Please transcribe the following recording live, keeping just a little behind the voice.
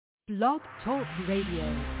Blog Talk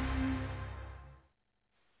Radio.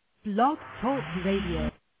 Blog Talk Radio.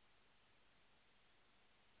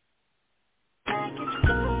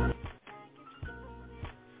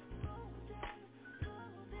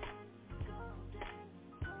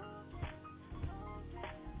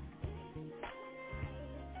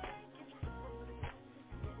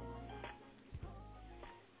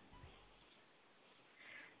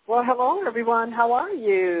 Well, hello, everyone. How are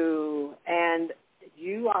you? And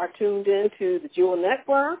you are tuned in to the Jewel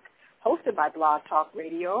Network, hosted by Blog Talk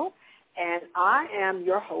Radio. And I am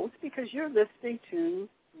your host because you're listening to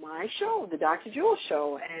my show, the Dr. Jewel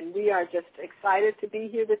Show. And we are just excited to be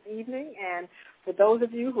here this evening. And for those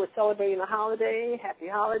of you who are celebrating a holiday, happy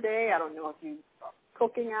holiday. I don't know if you are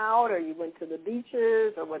cooking out or you went to the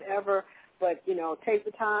beaches or whatever, but, you know, take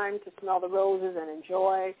the time to smell the roses and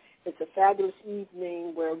enjoy. It's a fabulous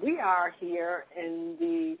evening where we are here in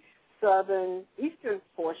the southern eastern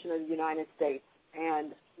portion of the United States.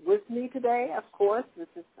 And with me today, of course, this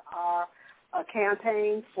is our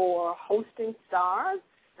campaign for hosting stars.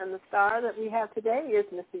 And the star that we have today is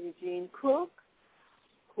Mr. Eugene Cook,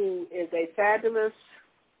 who is a fabulous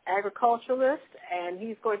agriculturalist, and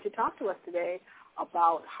he's going to talk to us today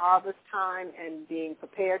about harvest time and being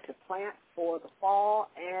prepared to plant for the fall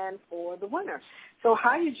and for the winter. So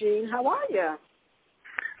hi, Eugene. How are you?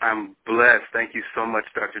 I'm blessed. Thank you so much,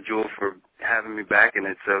 Dr. Jewel, for having me back, and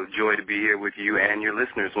it's a joy to be here with you and your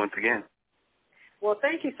listeners once again. Well,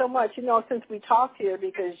 thank you so much. You know, since we talked here,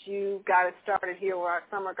 because you got us started here with our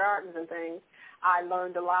summer gardens and things, I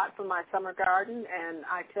learned a lot from my summer garden, and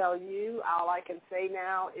I tell you, all I can say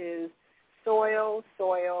now is soil,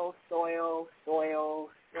 soil, soil, soil,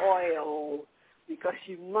 soil, because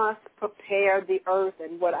you must prepare the earth.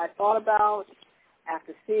 And what I thought about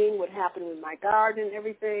after seeing what happened with my garden and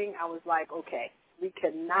everything, I was like, okay, we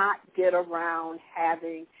cannot get around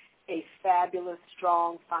having a fabulous,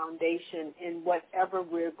 strong foundation in whatever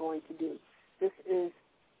we're going to do. This is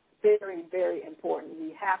very, very important.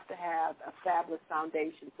 We have to have a fabulous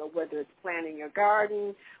foundation. So whether it's planting your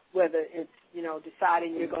garden, whether it's, you know,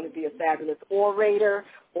 deciding you're going to be a fabulous orator,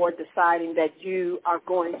 or deciding that you are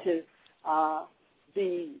going to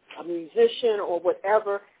be a musician or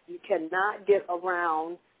whatever, you cannot get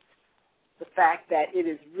around the fact that it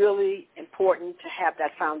is really important to have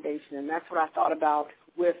that foundation. And that's what I thought about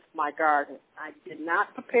with my garden. I did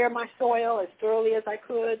not prepare my soil as thoroughly as I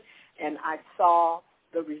could, and I saw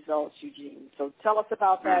the results, Eugene. So tell us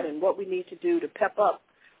about that and what we need to do to pep up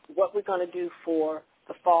what we're going to do for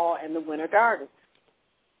the fall and the winter gardens.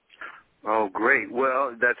 Oh, great.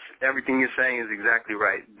 Well, that's everything you're saying is exactly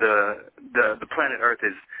right. The planet Earth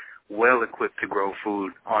is well equipped to grow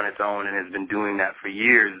food on its own and has been doing that for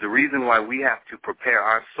years. The reason why we have to prepare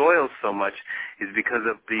our soil so much is because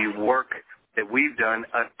of the work that we've done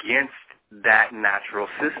against that natural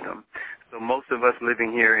system. So most of us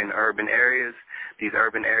living here in urban areas, these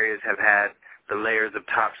urban areas have had the layers of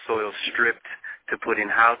topsoil stripped to put in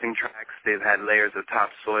housing tracts. They've had layers of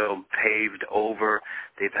topsoil paved over.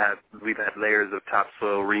 We've had layers of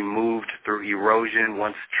topsoil removed through erosion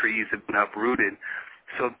once trees have been uprooted.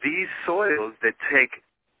 So these soils that take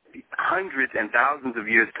hundreds and thousands of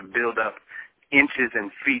years to build up inches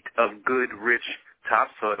and feet of good, rich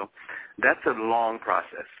topsoil, that's a long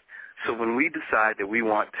process. So when we decide that we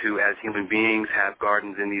want to, as human beings, have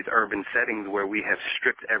gardens in these urban settings where we have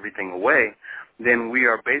stripped everything away, then we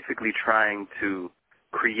are basically trying to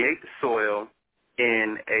create soil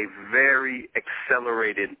in a very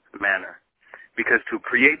accelerated manner. Because to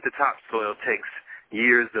create the topsoil takes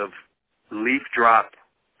years of leaf drop.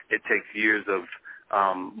 It takes years of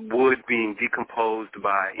wood being decomposed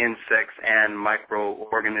by insects and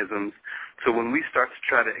microorganisms. So when we start to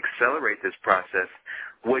try to accelerate this process,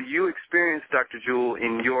 what you experience, Dr. Jewel,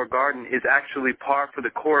 in your garden is actually par for the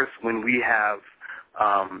course when we have,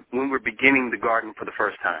 when we're beginning the garden for the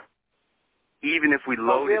first time. Even if we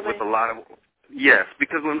load it with a lot of, yes,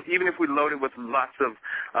 because even if we load it with lots of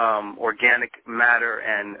organic matter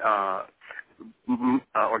and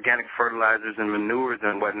organic fertilizers and manures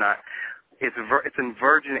and whatnot, it's a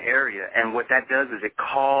virgin area, and what that does is it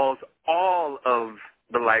calls all of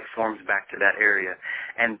the life forms back to that area,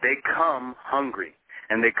 and they come hungry,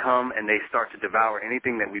 and they come and they start to devour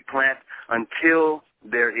anything that we plant until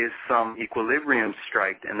there is some equilibrium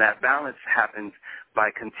striked, and that balance happens by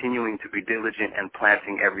continuing to be diligent and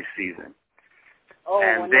planting every season. Oh,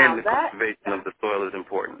 and then the cultivation of the soil is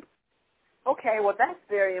important. Okay, well, that's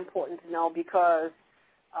very important to know because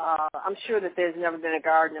I'm sure that there's never been a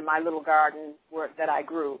garden in my little garden that I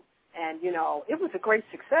grew. And, you know, it was a great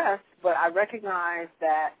success, but I recognize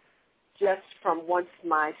that just from once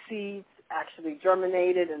my seeds actually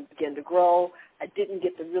germinated and began to grow. I didn't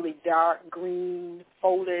get the really dark green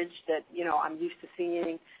foliage that, I'm used to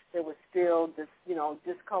seeing. There was still this,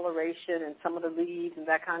 discoloration in some of the leaves and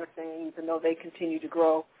that kind of thing, even though they continue to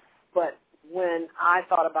grow. But when I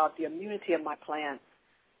thought about the immunity of my plants,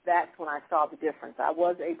 that's when I saw the difference. I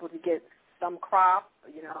was able to get some crop,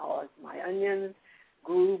 my onions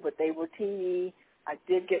grew, but they were teeny. I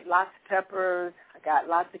did get lots of peppers. I got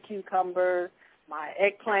lots of cucumbers. My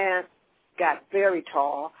eggplant got very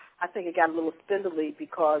tall. I think it got a little spindly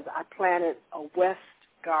because I planted a west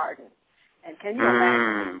garden. And can you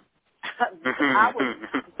imagine?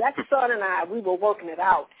 That son and I, we were working it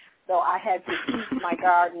out. So I had to keep my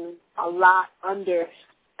garden a lot under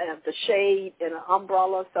the shade in an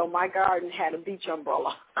umbrella. So my garden had a beach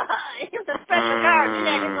umbrella. It's a special garden. It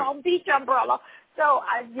had its own beach umbrella. So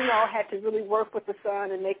I, had to really work with the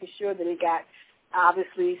sun and making sure that it got,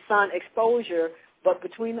 obviously, sun exposure. But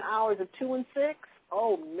between the hours of 2 and 6,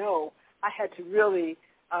 oh, no, I had to really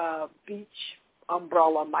beach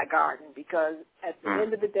umbrella my garden because at the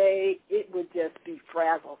end of the day, it would just be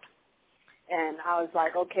frazzled. And I was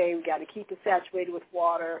like, okay, we got to keep it saturated with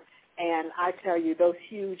water. And I tell you, those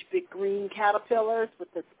huge big green caterpillars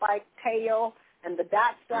with the spiked tail and the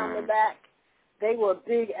dots down the back, they were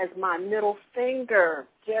big as my middle finger,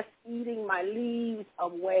 just eating my leaves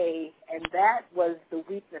away. And that was the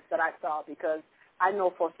weakness that I saw because I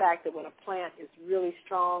know for a fact that when a plant is really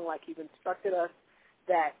strong, like you've instructed us,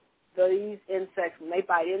 that these insects, when they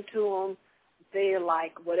bite into them, they're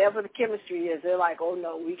like, whatever the chemistry is, they're like, oh,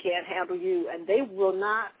 no, we can't handle you. And they will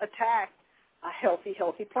not attack a healthy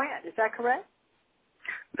plant. Is that correct?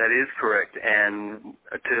 That is correct. And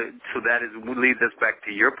so that leads us back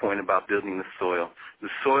to your point about building the soil. The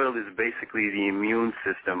soil is basically the immune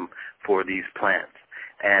system for these plants.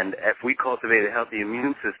 And if we cultivate a healthy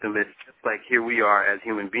immune system, it's just like here we are as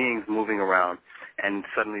human beings moving around, and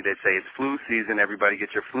suddenly they say it's flu season, everybody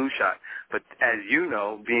get your flu shot. But as you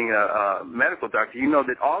know, being a medical doctor, you know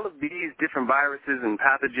that all of these different viruses and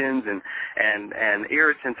pathogens and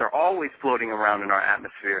irritants are always floating around in our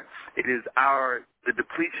atmosphere. It is the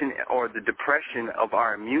depletion or the depression of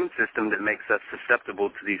our immune system that makes us susceptible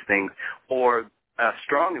to these things, or a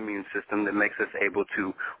strong immune system that makes us able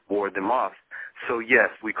to ward them off. So, yes,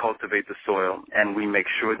 we cultivate the soil, and we make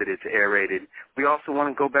sure that it's aerated. We also want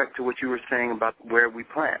to go back to what you were saying about where we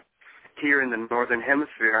plant. Here in the northern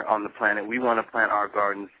hemisphere on the planet, we want to plant our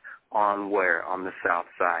gardens on where? On the south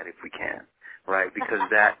side, if we can, right? Because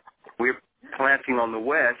we're planting on the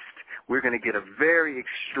west, we're going to get a very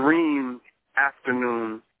extreme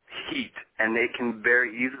afternoon heat, and they can very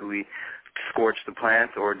easily scorch the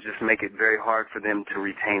plants or just make it very hard for them to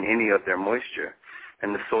retain any of their moisture.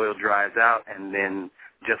 And the soil dries out, and then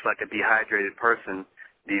just like a dehydrated person,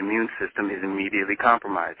 the immune system is immediately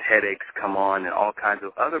compromised. Headaches come on and all kinds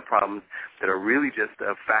of other problems that are really just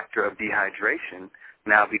a factor of dehydration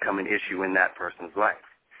now become an issue in that person's life.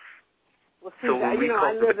 Well, see, so when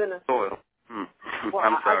I live in a soil. Well,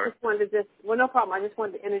 I'm sorry. I just wanted to no problem. I just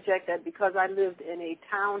wanted to interject that because I lived in a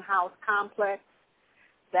townhouse complex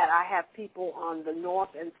that I have people on the north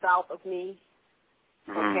and south of me.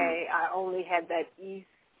 Okay, I only had that east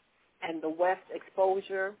and the west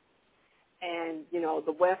exposure, and,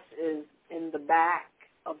 the west is in the back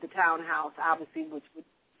of the townhouse, obviously, which would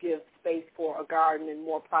give space for a garden and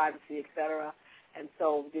more privacy, et cetera. And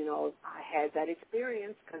so, I had that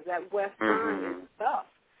experience because that west sun is tough.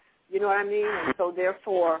 You know what I mean? And so,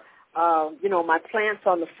 therefore, my plants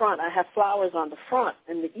on the front, I have flowers on the front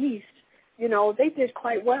in the east, they did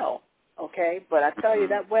quite well, okay? But I tell you,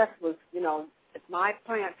 that west was, if my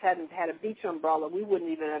plants hadn't had a beach umbrella, we wouldn't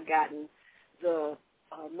even have gotten the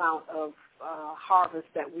amount of harvest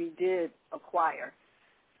that we did acquire.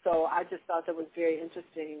 So I just thought that was very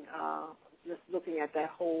interesting, just looking at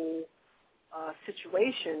that whole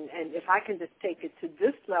situation. And if I can just take it to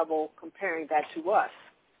this level, comparing that to us,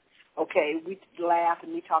 okay, we laugh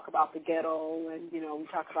and we talk about the ghetto and, we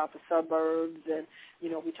talk about the suburbs and,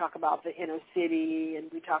 we talk about the inner city and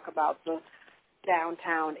we talk about the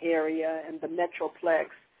downtown area and the metroplex.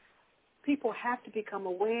 People have to become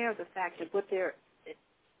aware of the fact that what they're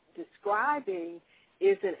describing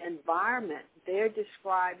is an environment. They're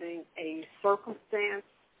describing a circumstance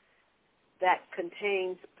that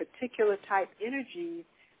contains particular type energies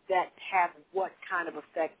that have what kind of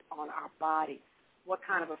effect on our bodies, what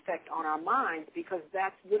kind of effect on our minds, because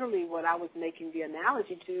that's literally what I was making the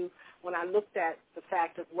analogy to when I looked at the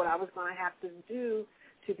fact of what I was going to have to do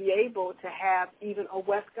to be able to have even a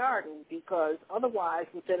west garden, because otherwise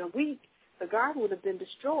within a week the garden would have been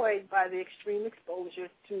destroyed by the extreme exposure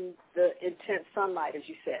to the intense sunlight, as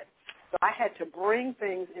you said. So I had to bring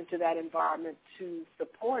things into that environment to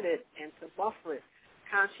support it and to buffer it.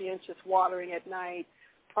 Conscientious watering at night,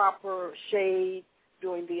 proper shade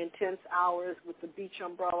during the intense hours with the beach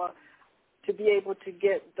umbrella to be able to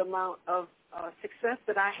get the amount of success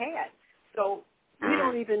that I had. So we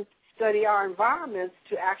don't even study our environments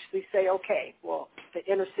to actually say, okay, well, the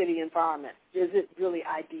inner city environment, is it really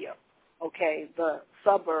ideal? Okay, the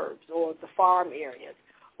suburbs or the farm areas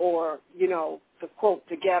or, you know, the, quote,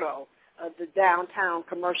 the ghetto, the downtown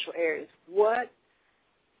commercial areas. What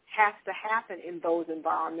has to happen in those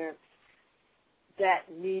environments that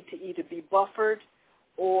need to either be buffered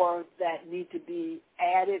or that need to be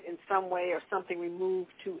added in some way or something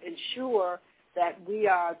removed to ensure that we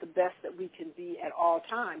are the best that we can be at all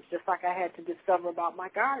times, just like I had to discover about my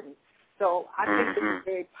garden. So I think it's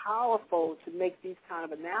very powerful to make these kind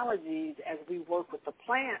of analogies as we work with the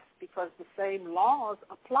plants because the same laws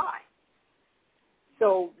apply.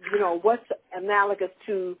 So, you know, what's analogous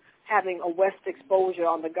to having a west exposure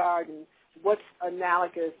on the garden? What's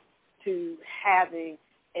analogous to having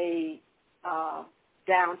a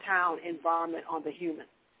downtown environment on the human?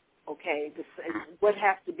 Okay, what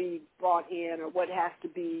has to be brought in or what has to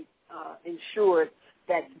be ensured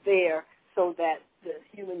that's there so that the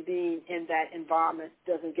human being in that environment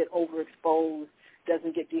doesn't get overexposed,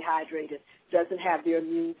 doesn't get dehydrated, doesn't have their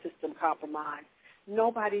immune system compromised.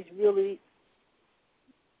 Nobody's really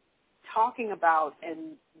talking about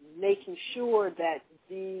and making sure that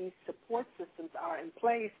these support systems are in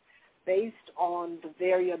place based on the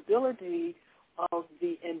variability of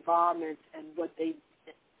the environments and what they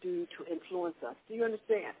do to influence us. Do you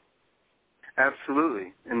understand?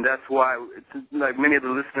 Absolutely. And that's why, like many of the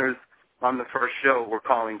listeners on the first show were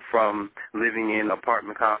calling from living in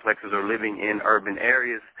apartment complexes or living in urban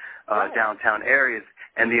areas, downtown areas.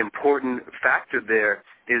 And the important factor there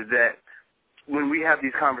is that when we have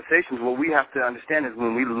these conversations, what we have to understand is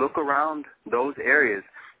when we look around those areas,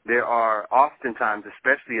 there are oftentimes,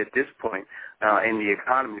 especially at this point in the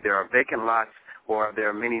economy, there are vacant lots or there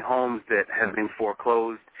are many homes that have been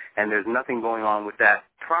foreclosed and there's nothing going on with that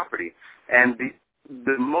property. And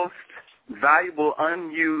the most valuable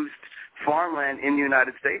unused farmland in the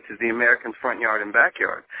United States is the American front yard and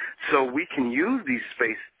backyard. So we can use these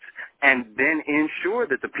spaces and then ensure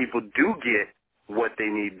that the people do get what they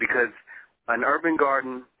need, because an urban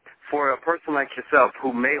garden for a person like yourself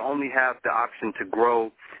who may only have the option to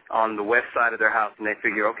grow on the west side of their house and they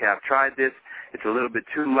figure, okay, I've tried this, it's a little bit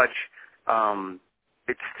too much,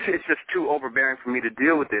 it's just too overbearing for me to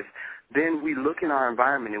deal with this, then we look in our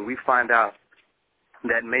environment and we find out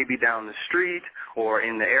that maybe down the street or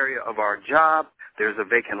in the area of our job there's a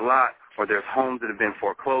vacant lot or there's homes that have been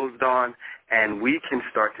foreclosed on, and we can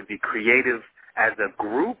start to be creative as a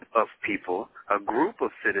group of people, a group of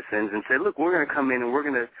citizens, and say, look, we're going to come in and we're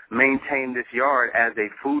going to maintain this yard as a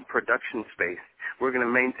food production space. We're going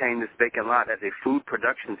to maintain this vacant lot as a food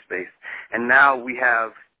production space. And now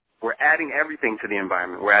we're adding everything to the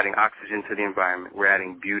environment. We're adding oxygen to the environment. We're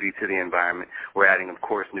adding beauty to the environment. We're adding, of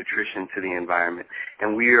course, nutrition to the environment.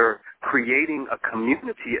 And we are creating a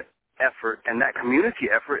community effort, and that community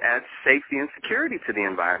effort adds safety and security to the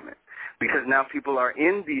environment. Because now people are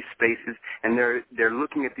in these spaces and they're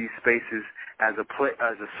looking at these spaces as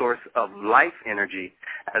a source of life energy,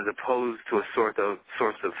 as opposed to a source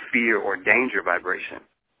of fear or danger vibration.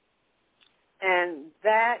 And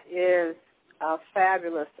that is a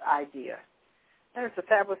fabulous idea. That is a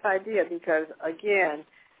fabulous idea because, again,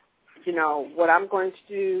 you know, what I'm going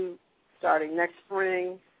to do starting next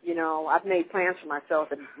spring, you know, I've made plans for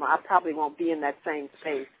myself and I probably won't be in that same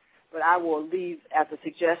space. But I will leave as a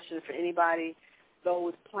suggestion for anybody,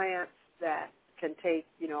 those plants that can take,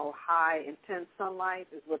 you know, high, intense sunlight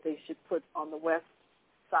is what they should put on the west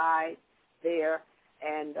side there,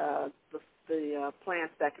 and the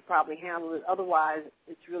plants that could probably handle it. Otherwise,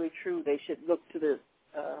 it's really true. They should look to the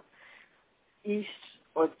east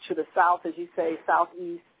or to the south, as you say,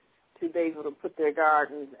 southeast, to be able to put their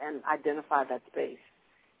gardens and identify that space.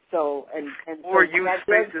 So, and or so use that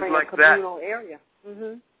spaces does bring like a communal area.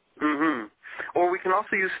 Mm-hmm. Mm-hmm. Or we can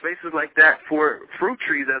also use spaces like that for fruit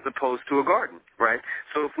trees as opposed to a garden, right?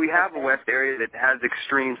 So if we have a west area that has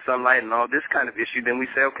extreme sunlight and all this kind of issue, then we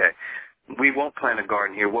say, okay, we won't plant a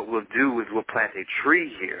garden here. What we'll do is we'll plant a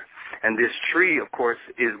tree here. And this tree, of course,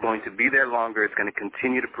 is going to be there longer. It's going to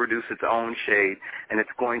continue to produce its own shade, and it's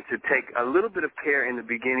going to take a little bit of care in the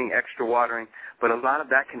beginning, extra watering, but a lot of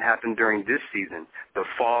that can happen during this season, the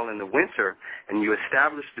fall and the winter, and you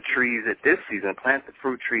establish the trees at this season, plant the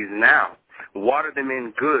fruit trees now, water them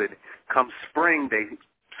in good. Come spring, they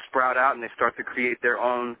sprout out and they start to create their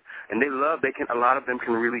own And a lot of them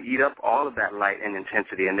can really eat up all of that light and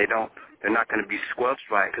intensity, and they're not going to be squelched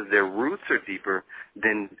by it because their roots are deeper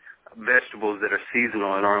than vegetables that are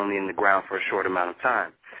seasonal and are only in the ground for a short amount of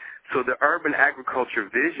time. So the urban agriculture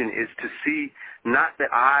vision is to see not that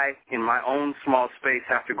I, in my own small space,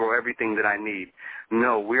 have to grow everything that I need.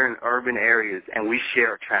 No, we're in urban areas, and we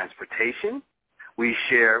share transportation.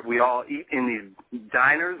 We all eat in these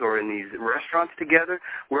diners or in these restaurants together.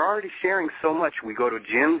 We're already sharing so much. We go to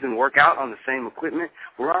gyms and work out on the same equipment.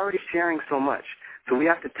 We're already sharing so much. So we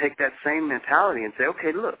have to take that same mentality and say,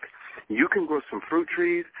 okay, look, you can grow some fruit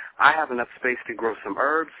trees. I have enough space to grow some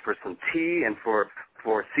herbs for some tea and for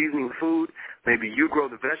seasoning food. Maybe you grow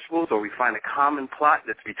the vegetables, or we find a common plot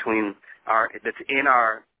that's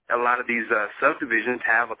a lot of these subdivisions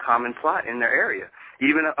have a common plot in their area.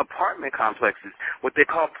 Even apartment complexes, what they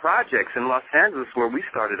call projects in Los Angeles, where we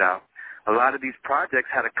started out. A lot of these projects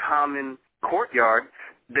had a common courtyard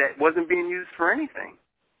that wasn't being used for anything.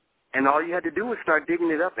 And all you had to do was start digging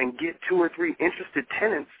it up and get 2 or 3 interested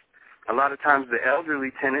tenants, a lot of times the elderly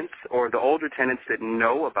tenants or the older tenants that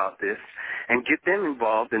know about this, and get them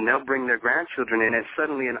involved, and they'll bring their grandchildren in, and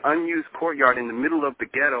suddenly an unused courtyard in the middle of the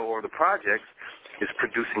ghetto or the projects is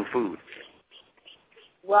producing food.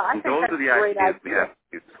 Well, I think those that's are the a great ideas idea. we have to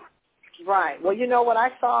use. Right. Well, you know what I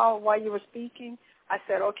saw while you were speaking? I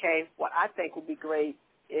said, okay, what I think would be great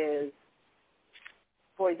is,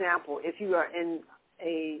 for example, if you are in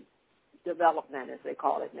a development, as they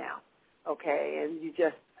call it now, okay, and you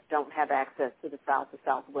just don't have access to the South or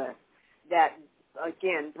Southwest, that,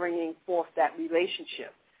 again, bringing forth that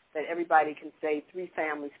relationship that everybody can say 3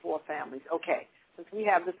 families, 4 families, okay, since we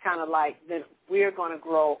have this kind of light, then we're going to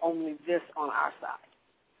grow only this on our side.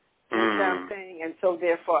 You know what I'm saying? And so,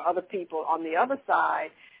 therefore, other people on the other side,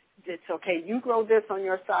 it's okay, you grow this on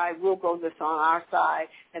your side, we'll grow this on our side,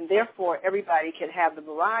 and therefore everybody can have the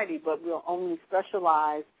variety, but we'll only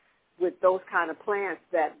specialize with those kind of plants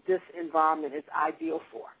that this environment is ideal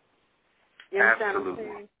for. You understand what I'm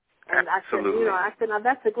saying? And I said, now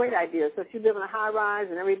that's a great idea. So if you live in a high-rise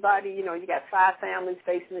and everybody, you got 5 families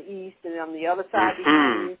facing the east, and on the other side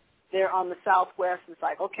behind you, they're on the southwest. It's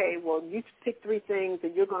like, okay, well, you pick 3 things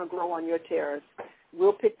that you're going to grow on your terrace.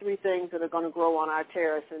 We'll pick 3 things that are going to grow on our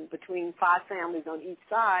terrace, and between 5 families on each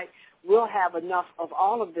side, we'll have enough of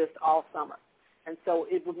all of this all summer. And so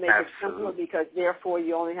it would make it simpler because, therefore,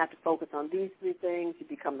 you only have to focus on these 3 things. You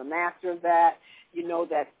become the master of that. You know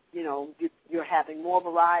that, you're having more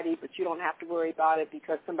variety, but you don't have to worry about it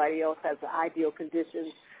because somebody else has the ideal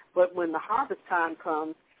conditions. But when the harvest time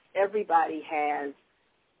comes, everybody has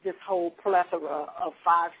this whole plethora of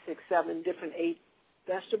 5, 6, 7 different 8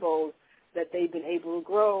 vegetables that they've been able to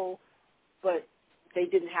grow, but they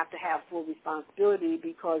didn't have to have full responsibility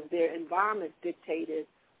because their environment dictated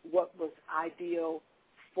what was ideal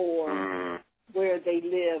for where they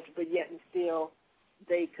lived, but yet and still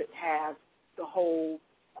they could have the whole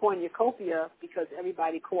cornucopia because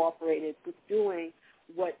everybody cooperated with doing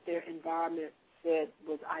what their environment said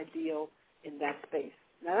was ideal in that space.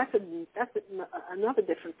 Now, that's another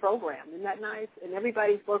different program. Isn't that nice? And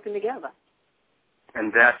everybody's working together.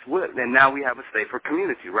 And and now we have a safer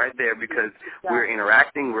community right there because we're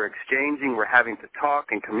interacting, we're exchanging, we're having to talk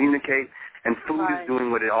and communicate, and food is doing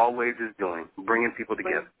what it always is doing, bringing people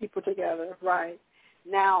together. Right.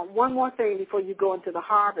 Now, one more thing before you go into the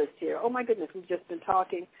harvest here. Oh, my goodness, we've just been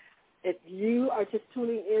talking. If you are just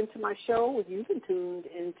tuning into my show, you've been tuned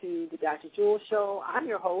into the Dr. Jewel Show. I'm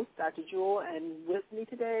your host, Dr. Jewel, and with me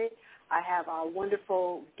today I have our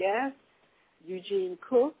wonderful guest, Eugene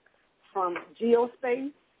Cook from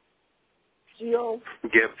Geospace.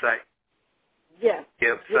 Gebsite. Yes.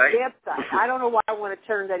 Gebsite. Gebsite. I don't know why I want to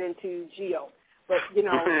turn that into Geo. But, you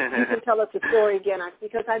can tell us the story again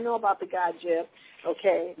because I know about the guy, Jeb,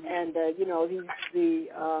 okay, and, he's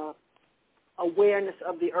the awareness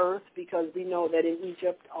of the earth because we know that in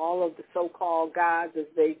Egypt all of the so-called gods, as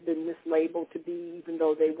they've been mislabeled to be, even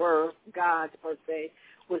though they were gods per se,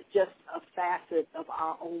 was just a facet of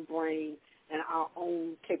our own brain and our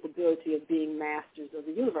own capability of being masters of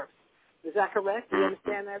the universe. Is that correct? Do you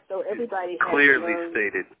understand that? So everybody has clearly learned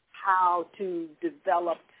stated how to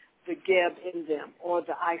develop the Geb in them, or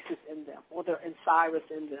the Isis in them, or the Osiris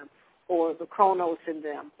in them, or the Kronos in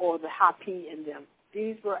them, or the Hapi in them.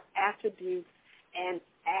 These were attributes and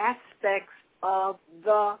aspects of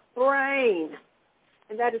the brain.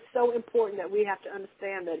 And that is so important that we have to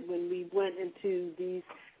understand that when we went into these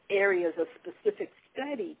areas of specific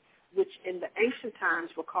study, which in the ancient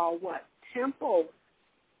times were called what? Temples,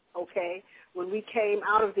 okay? When we came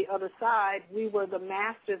out of the other side, we were the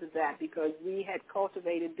masters of that because we had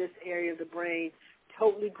cultivated this area of the brain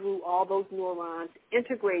totally grew all those neurons,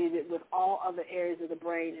 integrated it with all other areas of the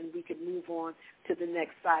brain, and we could move on to the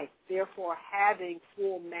next site. Therefore, having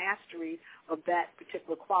full mastery of that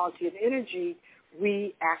particular quality of energy,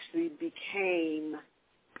 we actually became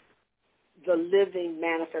the living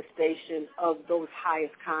manifestation of those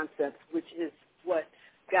highest concepts, which is what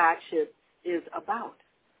Godship is about,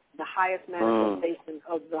 the highest manifestation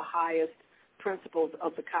of the highest principles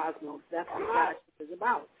of the cosmos. That's what Godship is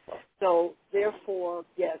about. So, therefore,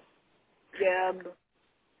 yes, Geb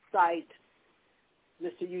Site,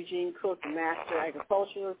 Mr. Eugene Cook, Master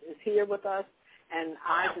Agriculturalist, is here with us, and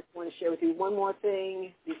I just want to share with you one more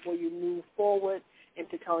thing before you move forward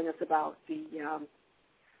into telling us about the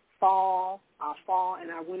our fall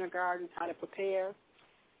and our winter gardens, how to prepare.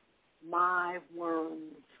 My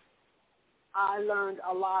worms. I learned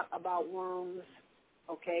a lot about worms,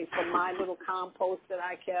 okay, from my little compost that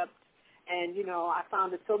I kept. And, you know, I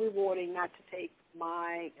found it so rewarding not to take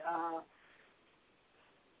my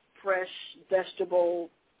fresh vegetable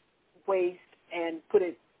waste and put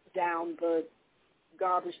it down the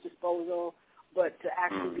garbage disposal, but to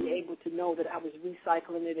actually be able to know that I was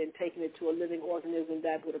recycling it and taking it to a living organism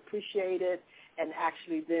that would appreciate it and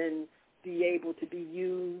actually then be able to be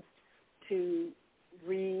used to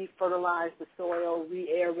re-fertilize the soil,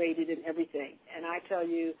 re-aerate it and everything. And I tell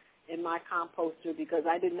you, in my composter, because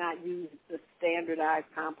I did not use the standardized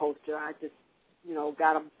composter, I just, you know,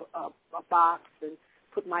 got a box and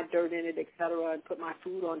put my dirt in it, et cetera, and put my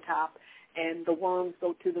food on top. And the worms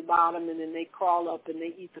go to the bottom, and then they crawl up and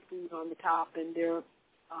they eat the food on the top. And their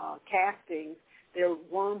castings, their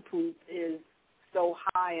worm poop is so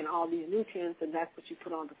high in all these nutrients, and that's what you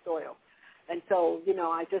put on the soil. And so, you know,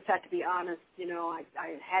 I just had to be honest. You know, I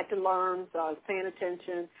had to learn, so I was paying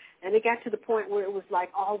attention. And it got to the point where it was like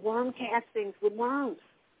all worm castings with worms.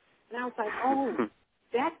 And I was like, oh,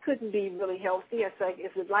 that couldn't be really healthy. It's like,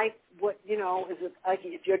 is it like what, you know, is it like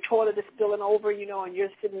if your toilet is spilling over, you know, and you're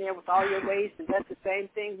sitting there with all your waste, and that's the same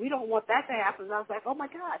thing? We don't want that to happen. And I was like, oh, my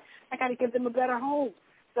God, I got to give them a better home.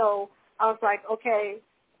 So I was like, okay,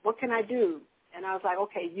 what can I do? And I was like,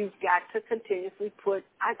 okay, you've got to continuously put,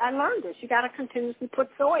 I learned this, you got to continuously put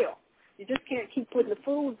soil. You just can't keep putting the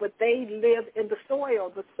food, but they live in the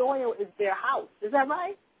soil. The soil is their house. Is that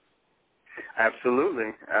right?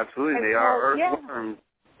 Absolutely. Absolutely. And they so, are yeah, earthworms.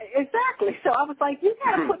 Exactly. So I was like, you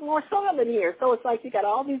got to put more soil in here. So it's like you got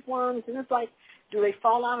all these worms, and it's like, do they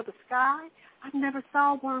fall out of the sky? I've never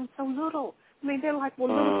saw worms so little. I mean, they're like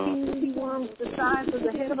little teeny worms the size of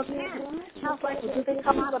the head of a pin. And I was like, well, do they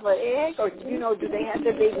come out of an egg, or, you know, do they have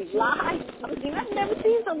their babies live? I mean, I've never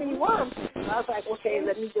seen so many worms. And I was like, okay,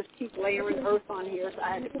 let me just keep layering earth on here. So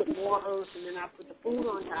I had to put more earth, and then I put the food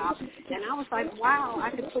on top. And I was like, wow,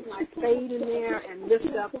 I could put my spade in there and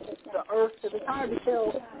lift up the earth, because it's hard to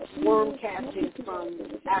tell worm castings from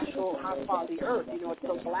actual high-quality earth. You know, it's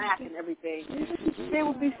so black and everything. There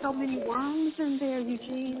would be so many worms in there,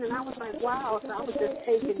 Eugene, and I was like, wow. So I was just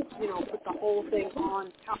taking, you know, put the whole thing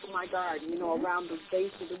on top of my garden, you know, around the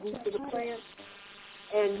base of the roots of the plant.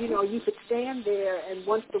 And, you know, you could stand there, and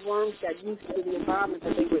once the worms got used to the environment,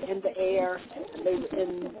 that they were in the air and they were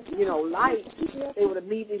in, you know, light, they would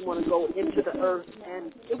immediately want to go into the earth.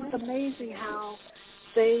 And it was amazing how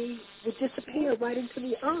they would disappear right into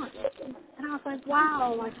the earth. And I was like,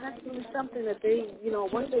 wow, like that's really something that they, you know,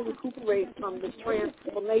 once they recuperate from the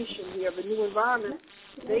transformation here of a new environment,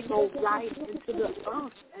 they go right into the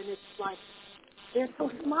earth. And it's like, they're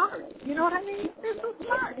so smart. You know what I mean? They're so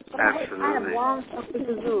smart. Absolutely. I have worms up to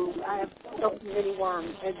the zoo. I have so many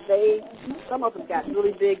worms. And some of them got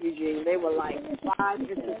really big, Eugene. They were like 5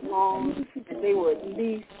 inches long, and they were at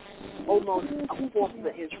least almost a fourth of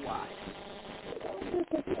an inch wide.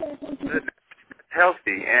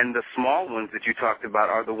 Healthy, and the small ones that you talked about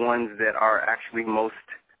are the ones that are actually most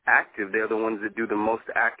active. They're the ones that do the most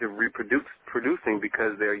active reproducing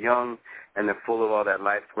because they're young and they're full of all that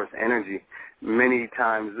life force energy. Many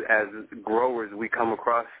times as growers, we come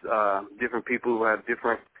across different people who have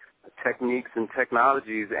different techniques and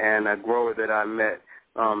technologies, and a grower that I met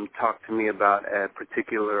talked to me about a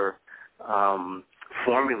particular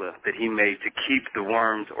formula that he made to keep the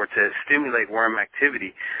worms, or to stimulate worm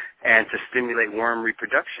activity and to stimulate worm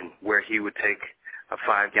reproduction, where he would take a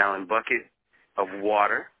 5-gallon bucket of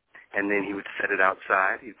water, and then he would set it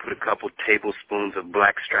outside. He'd put a couple tablespoons of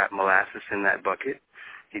blackstrap molasses in that bucket.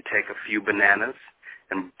 He'd take a few bananas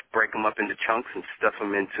and break them up into chunks and stuff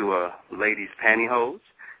them into a lady's pantyhose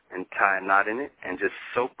and tie a knot in it and just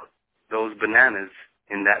soak those bananas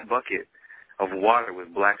in that bucket of water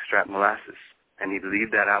with blackstrap molasses. And he'd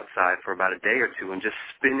leave that outside for about a day or two and just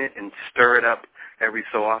spin it and stir it up every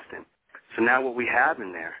so often. So now what we have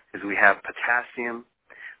in there is we have potassium,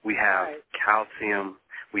 we have calcium,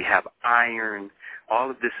 we have iron. All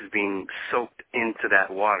of this is being soaked into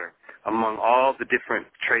that water among all the different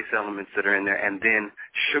trace elements that are in there, and then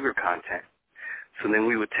sugar content. So then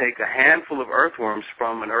we would take a handful of earthworms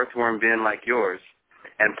from an earthworm bin like yours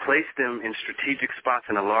and place them in strategic spots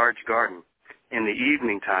in a large garden in the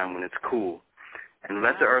evening time when it's cool, and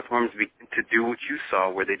let the earthworms begin to do what you saw,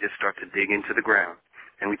 where they just start to dig into the ground.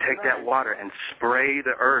 And we take that water and spray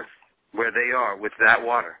the earth where they are with that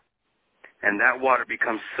water. And that water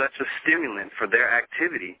becomes such a stimulant for their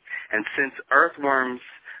activity. And since earthworms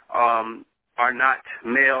are not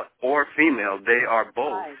male or female, they are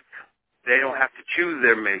both. They don't have to choose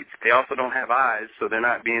their mates. They also don't have eyes, so they're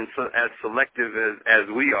not being as selective as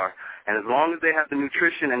we are. And as long as they have the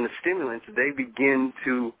nutrition and the stimulants, they begin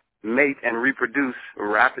to mate and reproduce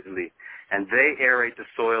rapidly. And they aerate the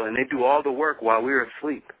soil, and they do all the work while we're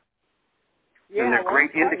asleep. Yeah, and they're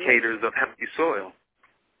great indicators of healthy soil.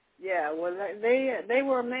 Yeah, well, they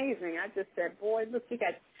were amazing. I just said, boy, look, you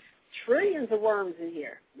got trillions of worms in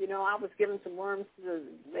here. You know, I was giving some worms to the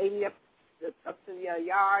lady up to the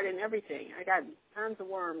yard and everything. I got tons of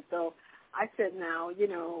worms. So I said, now, you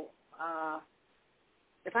know,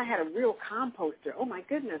 if I had a real composter, oh, my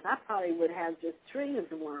goodness, I probably would have just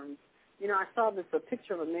trillions of worms. You know, I saw a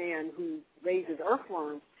picture of a man who raises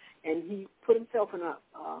earthworms, and he put himself in a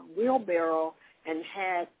wheelbarrow and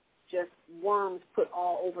had just worms put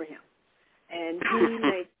all over him. And he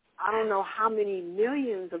made, I don't know how many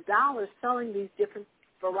millions of dollars selling these different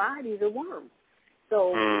varieties of worms.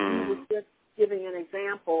 So he was just giving an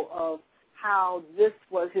example of how this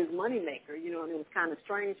was his moneymaker, you know, and it was kind of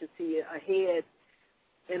strange to see a head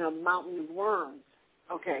in a mountain of worms,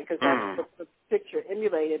 okay, because that's what the picture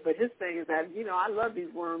emulated. But his thing is that, you know, I love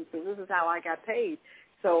these worms, and this is how I got paid.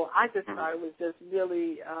 So I just thought it was just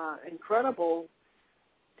really incredible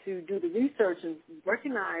to do the research and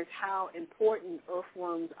recognize how important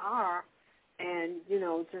earthworms are, and, you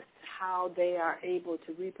know, just how they are able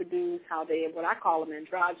to reproduce, how they, what I call them,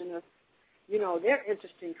 androgynous. You know, they're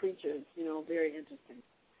interesting creatures, you know, very interesting.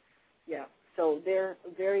 Yeah, so they're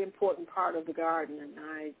a very important part of the garden, and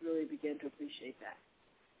I really begin to appreciate that.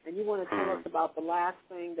 And you want to tell us about the last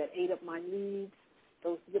thing that ate up my leaves,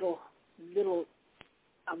 those little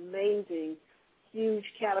amazing, huge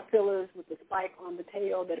caterpillars with the spike on the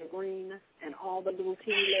tail that are green, and all the little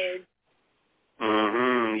teeny legs.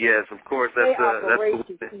 Yes, of course. They are great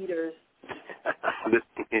eaters.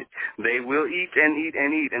 They will eat and eat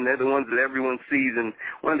and eat, and they're the ones that everyone sees. And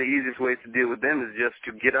one of the easiest ways to deal with them is just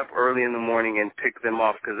to get up early in the morning and pick them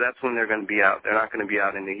off, because that's when they're going to be out. They're not going to be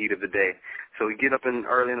out in the heat of the day. So we get up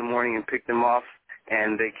early in the morning and pick them off,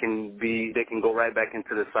 and they can go right back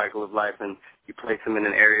into the cycle of life. And you place them in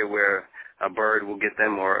an area where a bird will get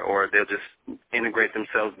them, or they'll just integrate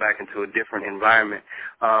themselves back into a different environment,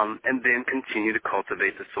 and then continue to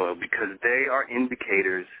cultivate the soil, because they are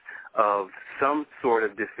indicators of some sort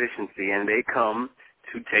of deficiency, and they come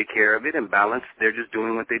to take care of it and balance. They're just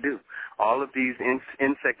doing what they do. All of these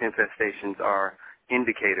insect infestations are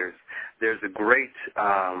indicators. There's a great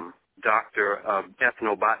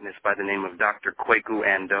ethnobotanist by the name of Dr. Kwaku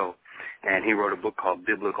Ando, and he wrote a book called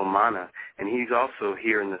Biblical Mana, and he's also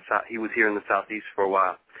here in the he was here in the Southeast for a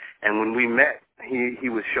while. And when we met, he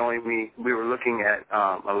was showing me, we were looking at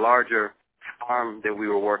a larger farm that we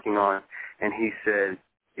were working on, and he said,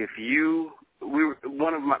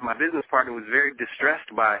 one of my business partner was very distressed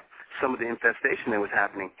by some of the infestation that was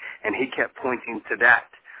happening, and he kept pointing to that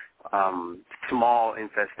small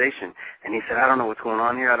infestation. And he said, I don't know what's going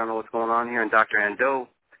on here. And Dr. Ando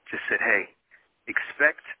just said, hey,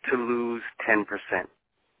 expect to lose 10%.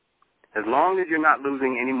 As long as you're not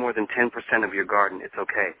losing any more than 10% of your garden, it's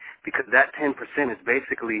okay, because that 10% is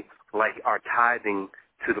basically like our tithing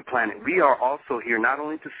to the planet. We are also here not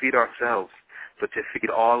only to feed ourselves, but to feed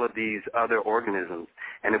all of these other organisms.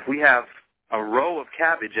 And if we have a row of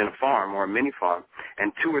cabbage in a farm or a mini farm,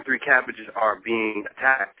 and 2 or 3 cabbages are being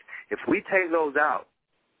attacked, if we take those out,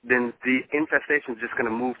 then the infestation is just going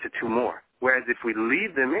to move to 2 more. Whereas if we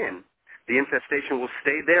leave them in, the infestation will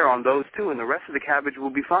stay there on those 2, and the rest of the cabbage will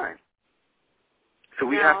be fine. So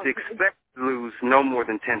we have to expect to lose no more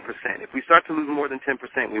than 10%. If we start to lose more than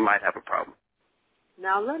 10%, we might have a problem.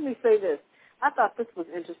 Now, let me say this. I thought this was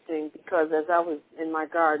interesting because as I was in my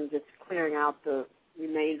garden just clearing out the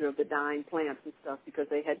remainder of the dying plants and stuff because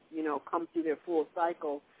they had, you know, come through their full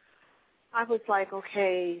cycle, I was like,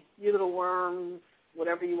 okay, you little worms,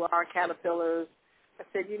 whatever you are, caterpillars. I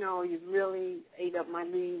said, you know, you really ate up my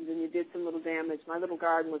leaves and you did some little damage. My little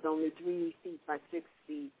garden was only 3 feet by 6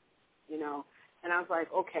 feet, you know. And I was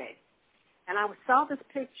like, okay. And I saw this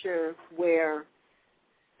picture where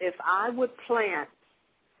if I would plant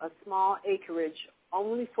a small acreage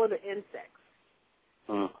only for the insects.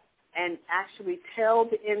 And actually tell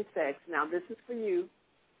the insects, now this is for you,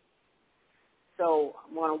 so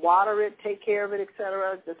I want to water it, take care of it,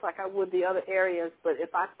 etc., just like I would the other areas, but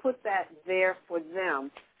if I put that there for them,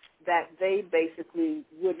 that they basically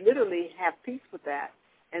would literally have peace with that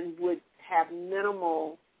and would have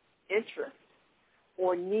minimal interest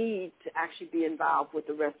or need to actually be involved with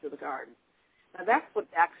the rest of the garden. Now, that's what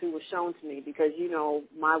actually was shown to me because, you know,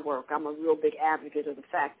 my work, I'm a real big advocate of the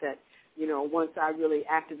fact that, you know, once I really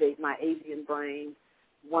activate my avian brain,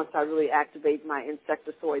 once I really activate my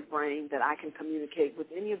insectoid brain, that I can communicate with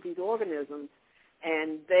any of these organisms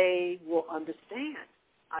and they will understand.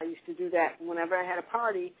 I used to do that whenever I had a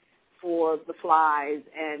party for the flies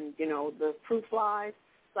and, you know, the fruit flies.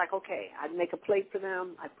 It's like, okay, I'd make a plate for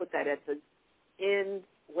them. I'd put that at the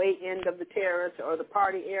way end of the terrace or the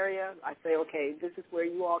party area. I say, okay, this is where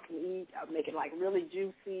you all can eat. I'll make it like really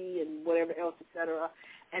juicy and whatever else, et cetera.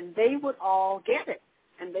 And they would all get it.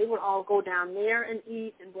 And they would all go down there and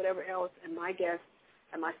eat and whatever else. And my guests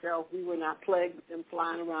and myself, we were not plagued with them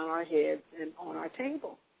flying around our heads and on our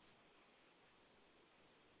table.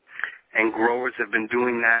 And growers have been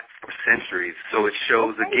doing that for centuries. So it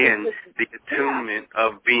shows, again, the attunement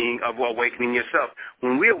of awakening yourself.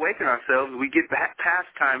 When we awaken ourselves, we get back past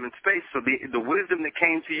time and space. So the wisdom that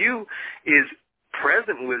came to you is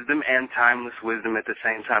present wisdom and timeless wisdom at the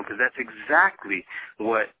same time, because that's exactly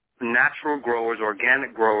what natural growers,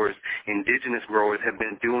 organic growers, indigenous growers have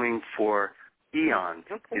been doing for eons,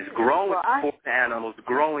 is growing for the animals,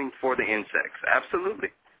 growing for the insects. Absolutely.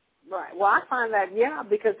 Right. Well, I find that, yeah,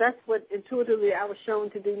 because that's what intuitively I was shown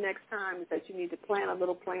to do next time, is that you need to plant a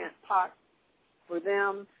little plant pot for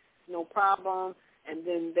them, no problem, and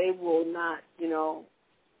then they will not, you know,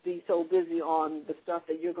 be so busy on the stuff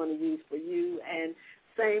that you're going to use for you. And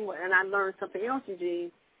and I learned something else,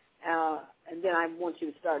 Eugene, and then I want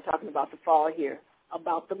you to start talking about the fall here,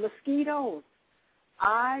 about the mosquitoes.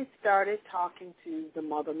 I started talking to the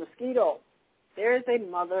mother mosquito. There is a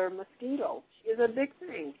mother mosquito. She is a big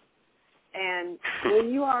thing. And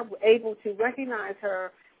when you are able to recognize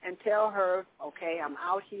her and tell her, okay, I'm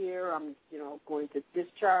out here, I'm, you know, going to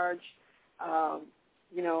discharge,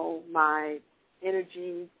 you know, my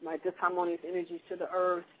energy, my disharmonious energies to the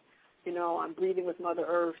earth, you know, I'm breathing with Mother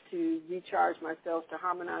Earth to recharge myself, to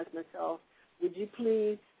harmonize myself. Would you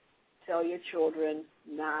please tell your children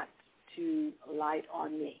not to light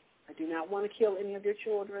on me? I do not want to kill any of your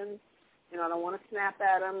children. You know, I don't want to snap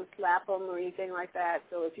at them, slap them, or anything like that.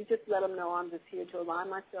 So if you just let them know I'm just here to align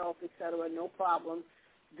myself, et cetera, no problem,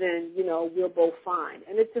 then, you know, we're both fine.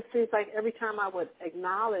 And it just seems like every time I would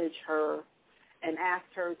acknowledge her and ask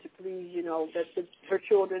her to please, you know, that her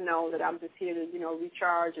children know that I'm just here to, you know,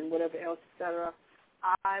 recharge and whatever else, et cetera,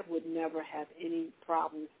 I would never have any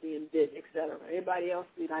problems being bit, et cetera. Everybody else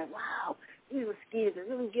would be like, wow, these mosquitoes are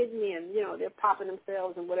really getting me, and, you know, they're popping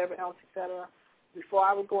themselves and whatever else, et cetera. Before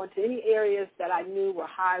I would go into any areas that I knew were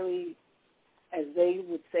highly, as they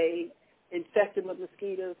would say, infected with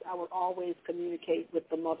mosquitoes, I would always communicate with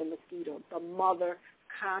the mother mosquito, the mother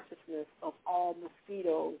consciousness of all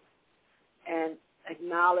mosquitoes, and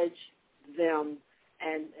acknowledge them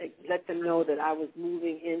and let them know that I was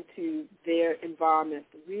moving into their environment.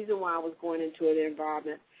 The reason why I was going into their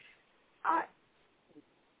environment, I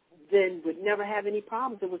then would never have any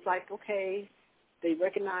problems. It was like, okay, they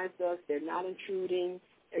recognized us. They're not intruding.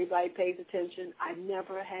 Everybody pays attention. I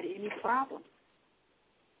never had any problems.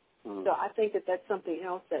 So I think that that's something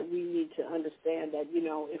else that we need to understand, that, you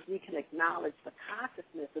know, if we can acknowledge the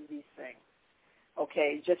consciousness of these things,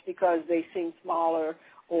 okay, just because they seem smaller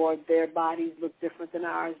or their bodies look different than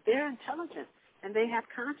ours, they're intelligent and they have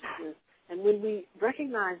consciousness. And when we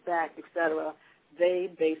recognize that, et cetera,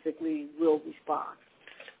 they basically will respond.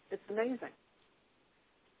 It's amazing.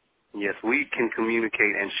 Yes, we can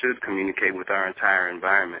communicate and should communicate with our entire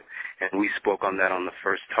environment. And we spoke on that on the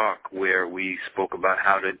first talk, where we spoke about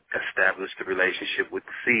how to establish the relationship with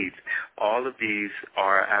the seeds. All of these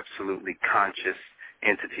are absolutely conscious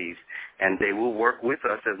entities, and they will work with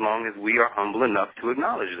us as long as we are humble enough to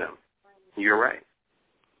acknowledge them. You're right.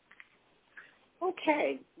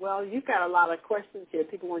 Okay. Well, you've got a lot of questions here.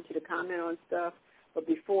 People want you to comment on stuff. But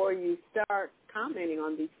before you start commenting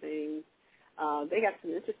on these things, they got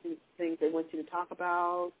some interesting things they want you to talk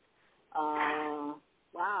about.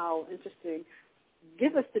 Wow, interesting.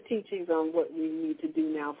 Give us the teachings on what we need to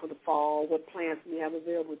do now for the fall, what plants we have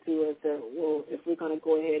available to us that will, if we're going to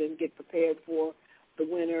go ahead and get prepared for the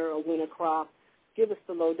winter or winter crop. Give us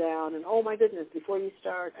the lowdown. And, oh, my goodness, before you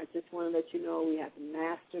start, I just want to let you know we have the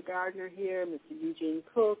master gardener here, Mr. Eugene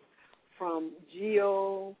Cook from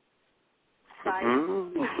site.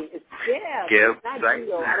 Mm-hmm. It's Geb, Geb not site.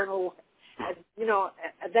 Geo. I don't know.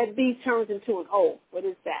 That B turns into an O. What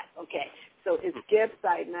is that? Okay. So it's Geb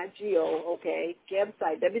site, not Geo. Okay. Geb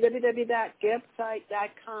site,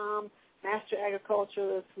 www.gebsite.com. Master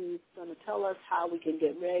agriculturalist who's going to tell us how we can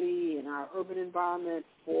get ready in our urban environment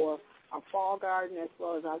for our fall garden as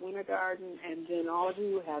well as our winter garden. And then all of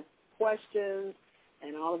you who have questions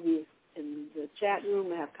and all of you in the chat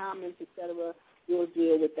room have comments, etc., we'll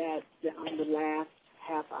deal with that on the last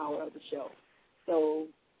half hour of the show. So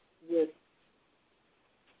with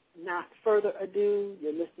not further ado,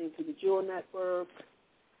 you're listening to the Jewel Network.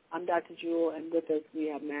 I'm Dr. Jewel, and with us we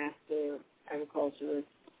have Master Agriculturalist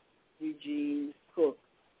Eugene Cook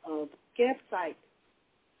of Geb Site,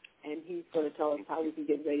 and he's going to tell us how we can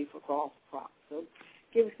get ready for fall crops. So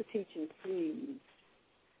give us the teaching, please,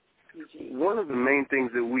 Eugene. One of the main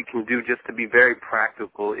things that we can do just to be very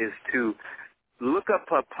practical is to look up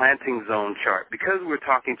a planting zone chart, because we're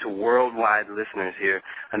talking to worldwide listeners here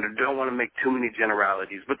and I don't want to make too many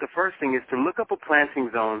generalities. But the first thing is to look up a planting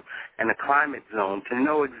zone and a climate zone to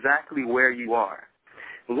know exactly where you are.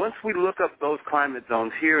 Once we look up those climate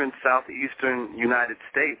zones here in southeastern United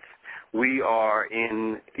States, we are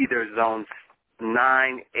in either zones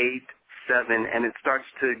 9, 8, 7, and it starts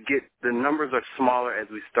to get, the numbers are smaller as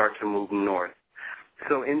we start to move north.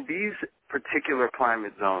 So in these particular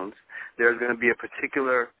climate zones, there's going to be a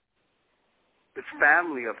particular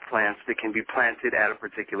family of plants that can be planted at a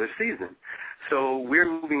particular season. So we're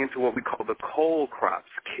moving into what we call the cole crops,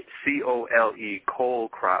 C-O-L-E, cole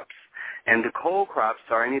crops. And the cole crops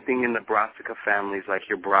are anything in the brassica families like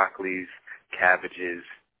your broccolis, cabbages,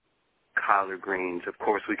 collard greens. Of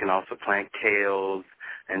course, we can also plant kales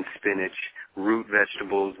and spinach, root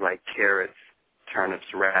vegetables like carrots,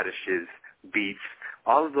 turnips, radishes, beets.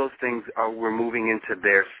 All of those things we're moving into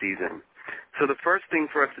their season. So the first thing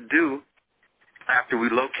for us to do after we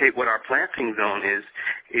locate what our planting zone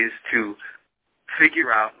is to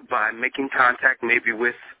figure out by making contact maybe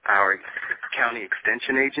with our county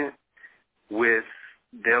extension agent.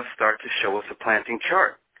 They'll start to show us a planting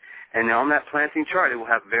chart. And on that planting chart, it will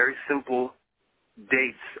have very simple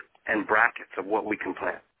dates and brackets of what we can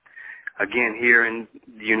plant. Again, here in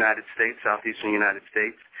the United States, southeastern United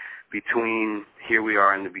States, between here we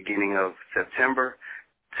are in the beginning of September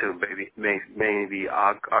to maybe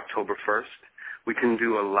October 1st, we can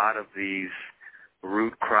do a lot of these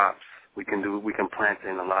root crops. We can plant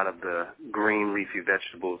in a lot of the green leafy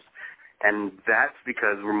vegetables. And that's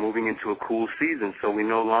because we're moving into a cool season, so we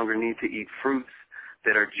no longer need to eat fruits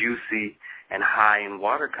that are juicy and high in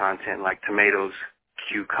water content like tomatoes,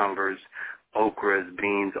 cucumbers, okras,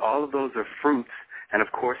 beans. All of those are fruits, and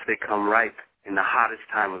of course they come ripe in the hottest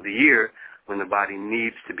time of the year when the body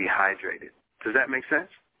needs to be hydrated. Does that make sense?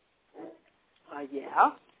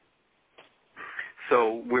 Yeah.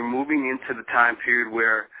 So we're moving into the time period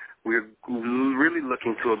where we're really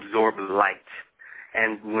looking to absorb light.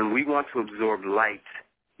 And when we want to absorb light,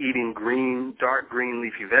 eating dark green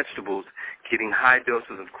leafy vegetables, getting high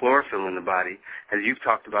doses of chlorophyll in the body, as you've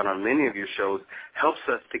talked about on many of your shows, helps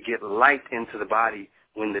us to get light into the body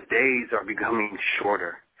when the days are becoming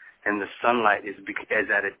shorter and the sunlight is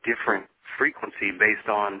at a different frequency based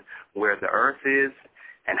on where the earth is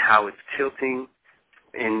and how it's tilting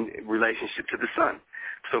in relationship to the sun.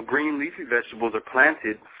 So green leafy vegetables are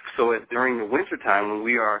planted so that during the wintertime when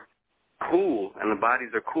we are cool and the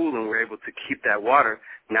bodies are cool and we're able to keep that water,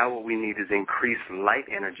 now what we need is increased light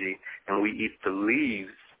energy, and we eat the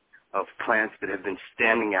leaves of plants that have been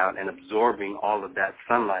standing out and absorbing all of that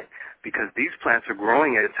sunlight, because these plants are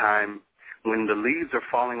growing at a time when the leaves are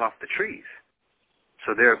falling off the trees.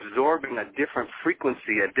 So they're absorbing a different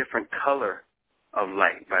frequency, a different color of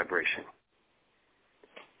light vibration.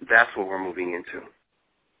 That's what we're moving into.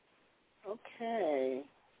 Okay.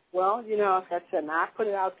 Well, as I said, I put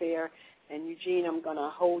it out there, and Eugene, I'm going to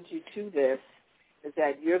hold you to this, is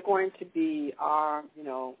that you're going to be our,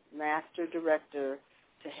 master director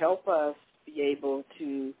to help us be able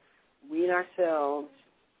to wean ourselves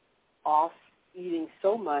off eating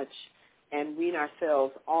so much and wean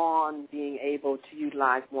ourselves on being able to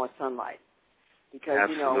utilize more sunlight. Because,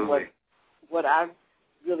 Absolutely. what I've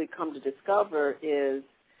really come to discover is,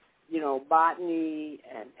 botany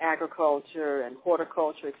and agriculture and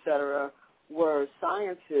horticulture, et cetera, were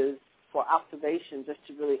sciences for observation just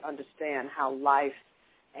to really understand how life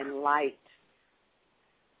and light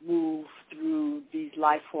move through these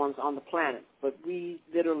life forms on the planet. But we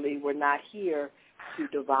literally were not here to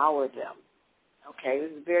devour them. Okay,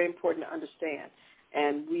 this is very important to understand.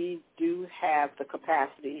 And we do have the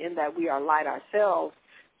capacity in that we are light ourselves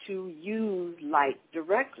to use light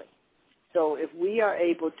directly. So if we are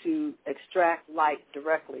able to extract light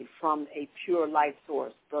directly from a pure light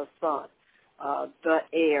source, the sun, the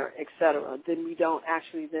air, etc., then we don't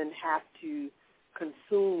actually then have to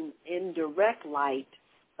consume indirect light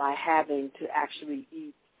by having to actually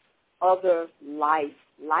eat other light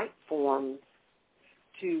forms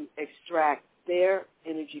to extract their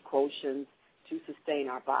energy quotients to sustain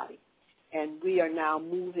our body. And we are now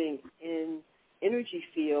moving in energy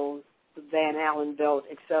fields, the Van Allen belt,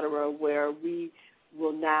 etc., where we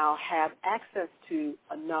will now have access to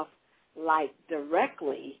enough light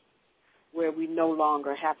directly where we no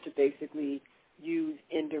longer have to basically use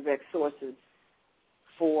indirect sources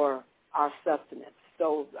for our sustenance.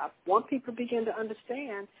 So I want people to begin to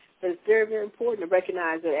understand that it's very, very important to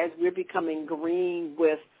recognize that as we're becoming green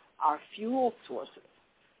with our fuel sources,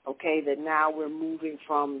 okay, that now we're moving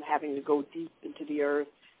from having to go deep into the earth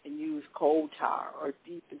and use coal tar or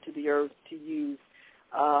deep into the earth to use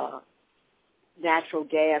natural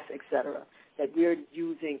gas, etc., that we're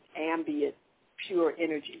using ambient, pure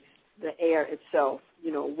energies, the air itself,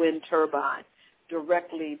 wind turbine,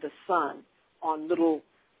 directly the sun on little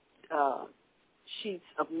sheets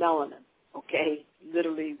of melanin, okay,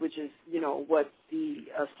 literally, which is, what the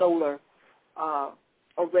solar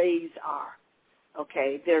arrays are,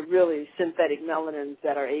 okay. They're really synthetic melanins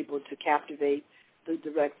that are able to captivate the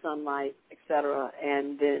direct sunlight, et cetera,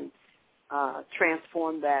 and then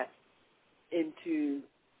transform that into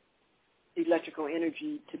electrical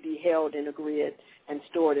energy to be held in a grid and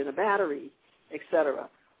stored in a battery, et cetera.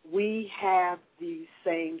 We have these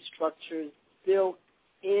same structures built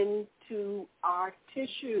into our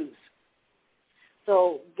tissues.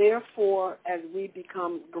 So therefore, as we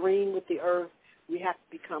become green with the earth, we have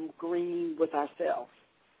to become green with ourselves.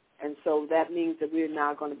 And so that means that we're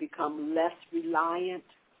now going to become less reliant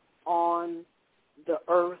on the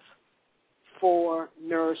earth for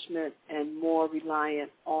nourishment and more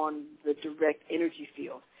reliant on the direct energy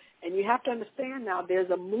field. And you have to understand now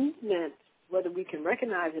there's a movement, whether we can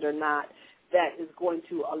recognize it or not, that is going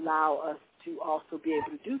to allow us to also be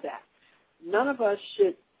able to do that. None of us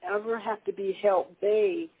should ever have to be held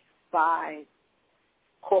bay by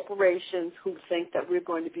corporations who think that we're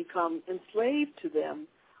going to become enslaved to them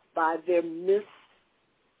by their misuse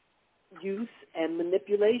and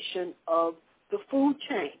manipulation of the food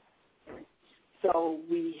chain. So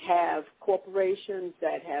we have corporations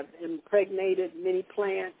that have impregnated many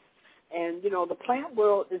plants, and, the plant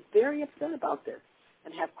world is very upset about this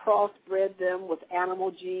and have crossbred them with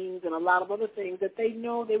animal genes and a lot of other things that they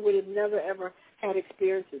know they would have never, ever had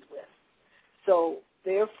experiences with. So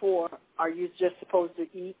therefore, are you just supposed to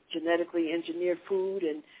eat genetically engineered food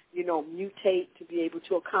and, mutate to be able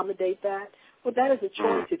to accommodate that? Well, that is a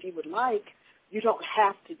choice if you would like. You don't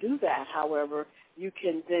have to do that, however. You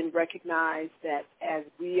can then recognize that as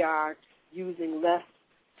we are using less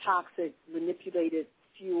toxic, manipulated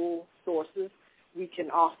fuel sources, we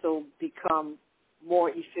can also become more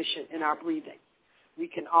efficient in our breathing. We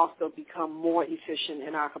can also become more efficient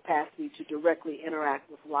in our capacity to directly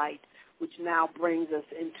interact with light, which now brings us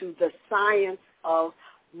into the science of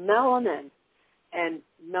melanin and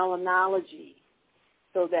melanology,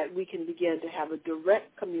 so that we can begin to have a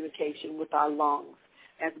direct communication with our lungs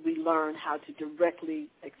as we learn how to directly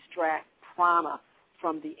extract prana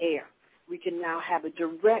from the air. We can now have a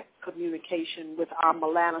direct communication with our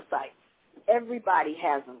melanocytes. Everybody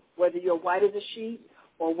has them, whether you're white as a sheet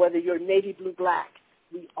or whether you're navy blue black.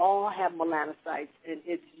 We all have melanocytes, and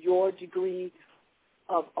it's your degree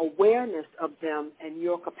of awareness of them and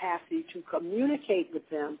your capacity to communicate with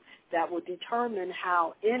them that will determine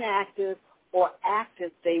how inactive or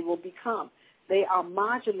active they will become. They are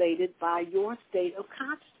modulated by your state of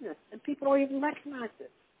consciousness, and people don't even recognize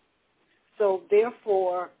it. So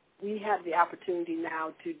therefore, we have the opportunity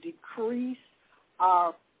now to decrease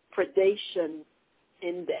our predation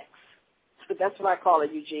index. So that's what I call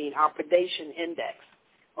it, Eugene, our predation index,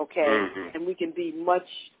 okay? Mm-hmm. And we can be much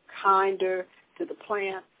kinder to the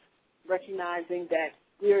plants, recognizing that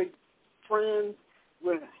we're friends.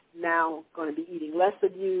 We're now going to be eating less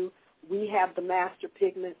of you. We have the master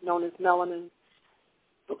pigment known as melanin.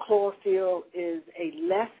 The chlorophyll is a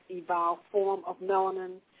less evolved form of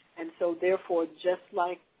melanin, and so therefore, just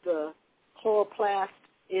like the chloroplast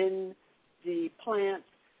in the plants,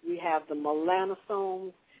 we have the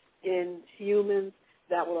melanosomes in humans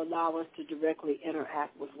that will allow us to directly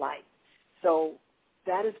interact with light. So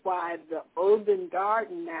that is why the urban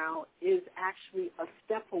garden now is actually a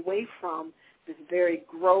step away from this very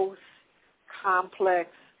gross, complex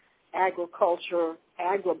agriculture,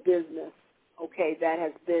 agribusiness, okay, that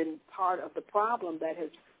has been part of the problem that has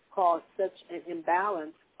caused such an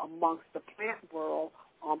imbalance amongst the plant world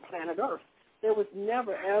on planet Earth. There was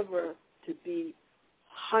never, ever to be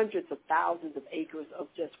hundreds of thousands of acres of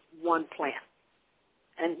just one plant.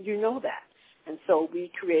 And you know that. And so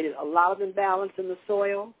we created a lot of imbalance in the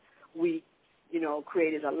soil. We,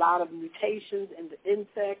 created a lot of mutations in the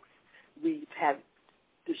insects. We have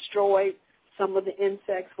destroyed some of the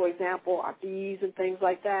insects, for example, our bees and things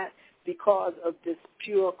like that, because of this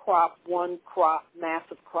pure crop, one crop,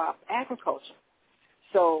 massive crop agriculture.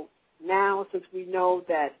 So now, since we know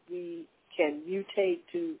that we can mutate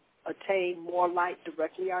to attain more light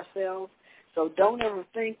directly ourselves, so don't ever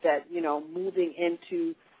think that, moving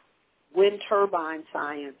into wind turbine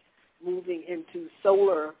science, moving into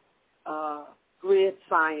solar grid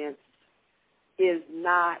science is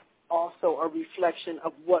not also a reflection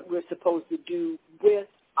of what we're supposed to do with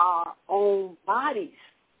our own bodies.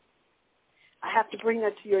 I have to bring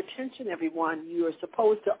that to your attention, everyone. You are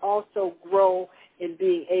supposed to also grow in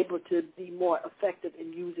being able to be more effective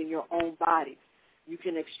in using your own body. You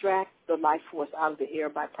can extract the life force out of the air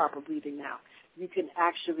by proper breathing now. You can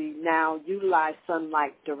actually now utilize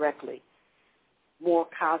sunlight directly. More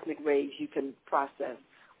cosmic rays you can process,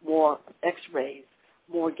 more X-rays,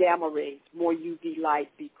 more gamma rays, more UV light,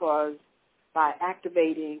 because by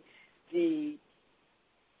activating the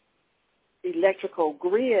electrical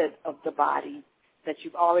grid of the body that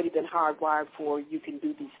you've already been hardwired for, you can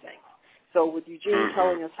do these things. So with Eugene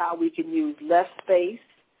telling us how we can use less space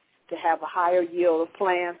to have a higher yield of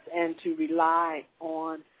plants and to rely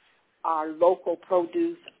on our local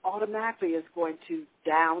produce, automatically is going to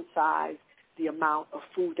downsize the amount of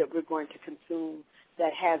food that we're going to consume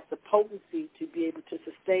that has the potency to be able to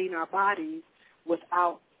sustain our bodies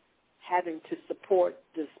without having to support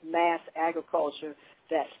this mass agriculture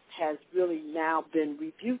that has really now been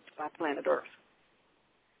rebuked by planet Earth.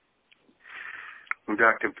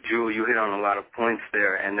 Dr. Jewel, you hit on a lot of points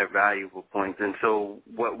there, and they're valuable points. And so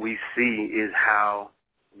what we see is how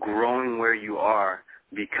growing where you are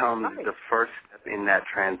becomes the first step in that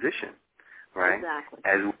transition, right? Exactly.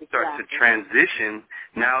 As we start to transition,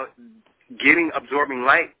 now absorbing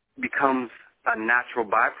light becomes a natural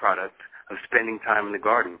byproduct of spending time in the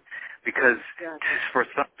garden. Because for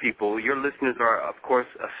some people, your listeners are, of course,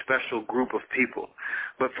 a special group of people.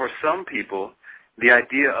 But for some people, the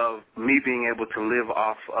idea of me being able to live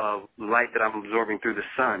off of light that I'm absorbing through the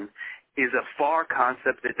sun is a far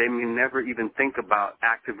concept that they may never even think about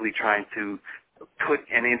actively trying to put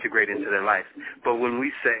and integrate into their life. But when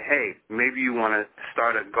we say, hey, maybe you want to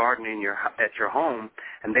start a garden at your home,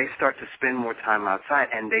 and they start to spend more time outside,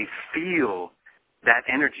 and they feel that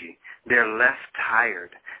energy, they're less tired.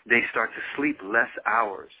 They start to sleep less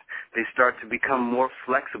hours. They start to become more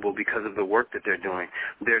flexible because of the work that they're doing.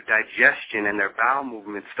 Their digestion and their bowel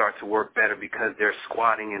movements start to work better because they're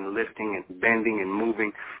squatting and lifting and bending and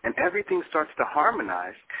moving, and everything starts to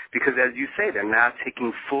harmonize because, as you say, they're now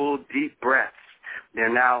taking full, deep breaths.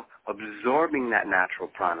 They're now absorbing that natural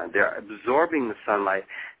prana. They're absorbing the sunlight.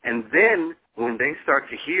 And then when they start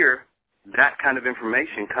to hear that kind of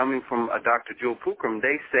information coming from a Dr. Jewel Pookrum,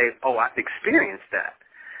 they say, oh, I've experienced that.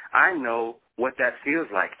 I know what that feels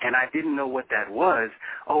like, and I didn't know what that was.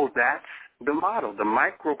 Oh, that's the model, the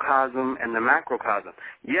microcosm and the macrocosm.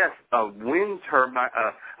 Yes, a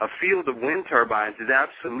field of wind turbines is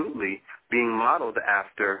absolutely being modeled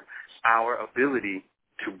after our ability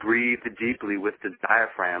to breathe deeply with the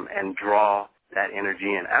diaphragm and draw that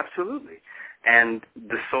energy in. Absolutely. And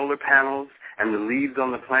the solar panels and the leaves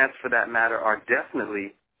on the plants, for that matter, are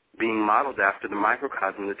definitely being modeled after the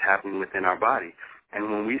microcosm that's happening within our body.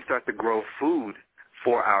 And when we start to grow food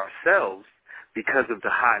for ourselves because of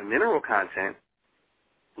the high mineral content,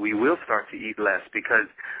 we will start to eat less, because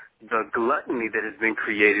the gluttony that has been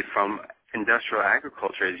created from industrial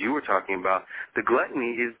agriculture, as you were talking about, the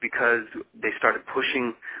gluttony is because they started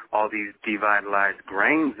pushing all these devitalized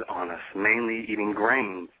grains on us, mainly eating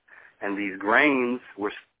grains. And these grains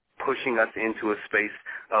were pushing us into a space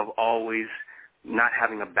of always not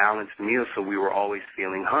having a balanced meal, so we were always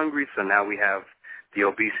feeling hungry. So now we have the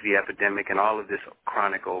obesity epidemic and all of this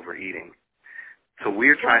chronic overeating. So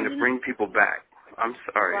we're trying to bring people back. I'm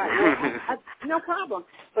sorry. Right. No problem.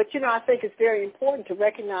 But, I think it's very important to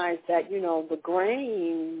recognize that, the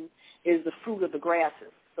grain is the fruit of the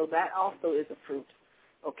grasses. So that also is a fruit,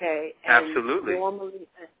 okay? And absolutely.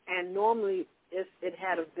 Normally, if it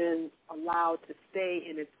had been allowed to stay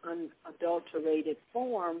in its unadulterated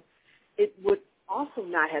form, it would also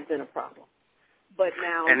not have been a problem. But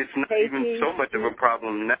now, and it's not even so much of a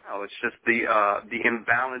problem now. It's just the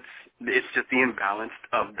imbalance. It's just the imbalance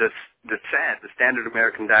of the SAD. The standard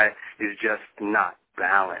American diet is just not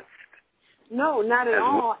balanced. No, not at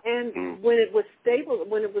all. And when it was stable,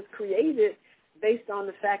 when it was created, based on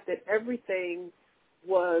the fact that everything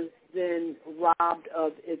was then robbed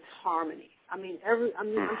of its harmony. I'm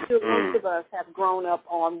sure most of us have grown up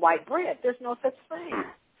on white bread. There's no such thing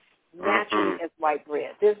naturally as white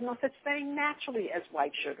bread. There's no such thing naturally as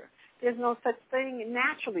white sugar. There's no such thing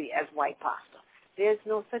naturally as white pasta. There's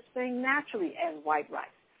no such thing naturally as white rice.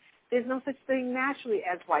 There's no such thing naturally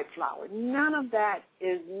as white flour. None of that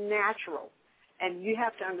is natural. And you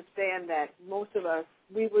have to understand that most of us,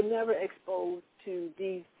 we were never exposed to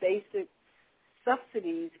these basic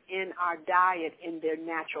subsidies in our diet in their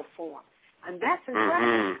natural form. And that's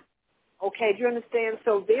incredible. Okay, do you understand?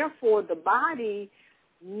 So therefore, the body,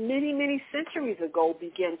 many, many centuries ago,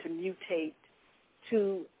 began to mutate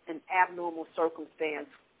to an abnormal circumstance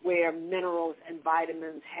where minerals and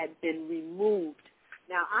vitamins had been removed.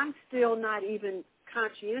 Now, I'm still not even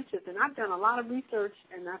conscientious, and I've done a lot of research,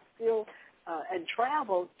 and I still and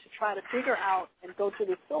traveled to try to figure out and go to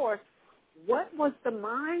the source. What was the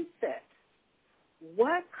mindset?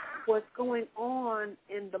 What was going on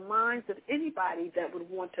in the minds of anybody that would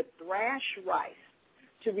want to thrash rice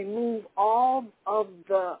to remove all of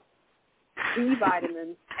the B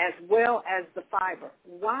vitamins as well as the fiber?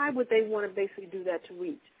 Why would they want to basically do that to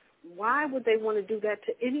wheat? Why would they want to do that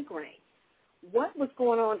to any grain? What was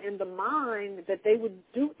going on in the mind that they would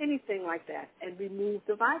do anything like that and remove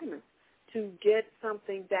the vitamins to get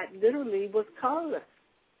something that literally was colorless?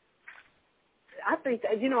 I think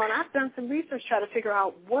that, and I've done some research trying to figure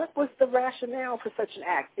out what was the rationale for such an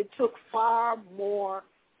act. It took far more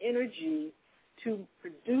energy to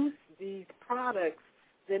produce these products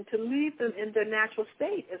than to leave them in their natural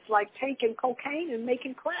state. It's like taking cocaine and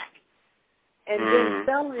making crack and then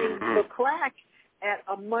selling the crack at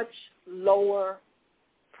a much lower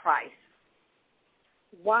price.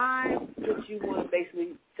 Why would you want to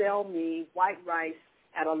basically sell me white rice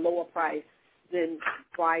at a lower price than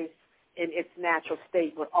rice in its natural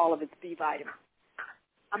state with all of its B vitamins?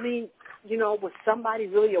 Was somebody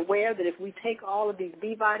really aware that if we take all of these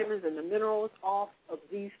B vitamins and the minerals off of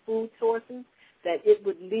these food sources, that it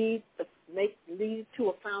would lead to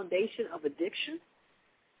a foundation of addiction?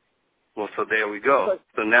 Well, so there we go.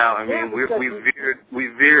 So now, we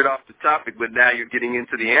veered off the topic, but now you're getting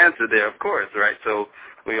into the answer there, of course, right? So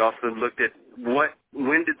we also looked at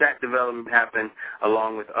when did that development happen,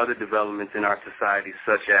 along with other developments in our society,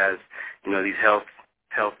 such as, these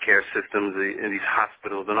healthcare systems and these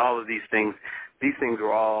hospitals and all of these things. These things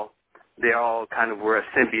were all kind of were a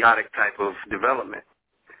symbiotic type of development.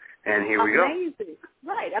 And here we go. Amazing.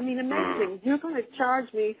 Right. Amazing. You're going to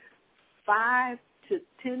charge me 5 to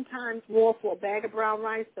 10 times more for a bag of brown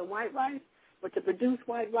rice than white rice, but to produce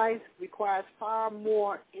white rice requires far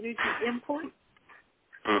more energy input.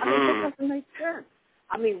 That doesn't make sense.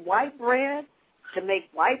 White bread, to make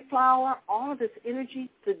white flour, all of this energy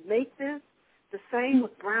to make this, the same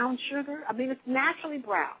with brown sugar. It's naturally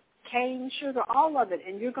brown, cane sugar, all of it,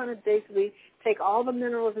 and you're going to basically take all the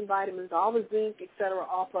minerals and vitamins, all the zinc, et cetera,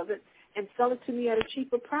 off of it and sell it to me at a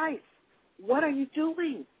cheaper price. What are you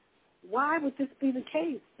doing? Why would this be the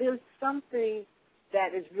case? There's something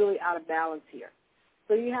that is really out of balance here.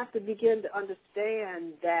 So you have to begin to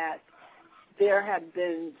understand that there have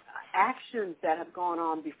been actions that have gone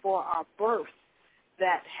on before our birth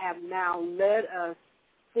that have now led us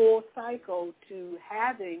full cycle to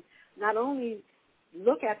having not only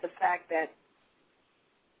look at the fact that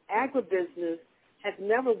agribusiness has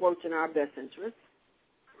never worked in our best interest.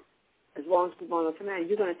 As long as we're going on command,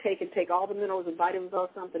 you're going to take all the minerals and vitamins or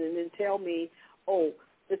something and then tell me, oh,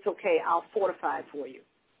 it's okay, I'll fortify it for you.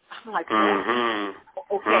 I'm like,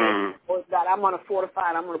 okay, or that I'm going to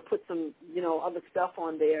fortify it, I'm going to put some, other stuff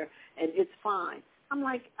on there, and it's fine. I'm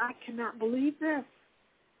like, I cannot believe this.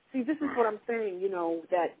 See, this is what I'm saying,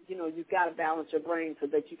 that, you've got to balance your brain so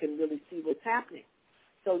that you can really see what's happening.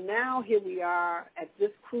 So now here we are at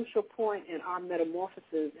this crucial point in our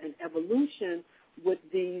metamorphosis and evolution with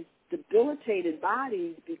these debilitated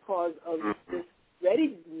bodies because of this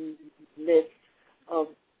readiness of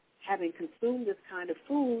having consumed this kind of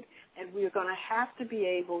food, and we're going to have to be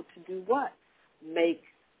able to do what? Make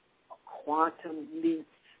quantum leaps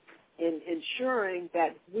in ensuring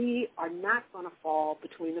that we are not going to fall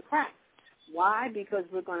between the cracks. Why? Because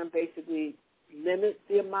we're going to basically limit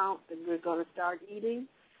the amount that we're going to start eating.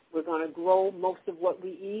 We're going to grow most of what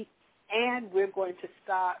we eat, and we're going to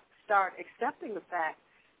start accepting the fact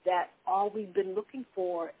that all we've been looking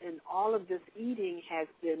for in all of this eating has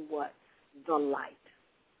been what? The light.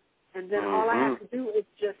 And then all I have to do is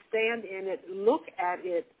just stand in it, look at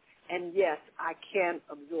it, and yes, I can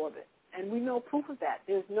absorb it. And we know proof of that.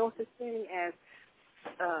 There's no such thing as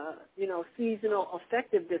seasonal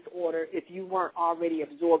affective disorder if you weren't already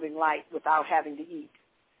absorbing light without having to eat.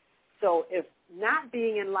 So if not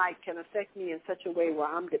being in light can affect me in such a way where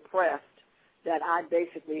I'm depressed, that I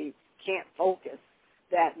basically can't focus,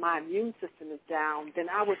 that my immune system is down, then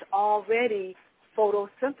I was already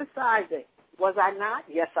photosynthesizing. Was I not?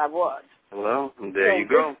 Yes, I was. Well, there you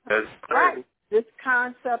go. That's right. This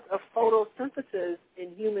concept of photosynthesis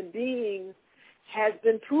in human beings has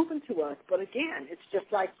been proven to us. But again, it's just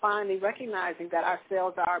like finally recognizing that our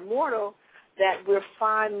cells are immortal, that we're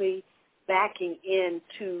finally backing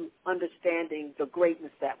into understanding the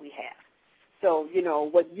greatness that we have. So,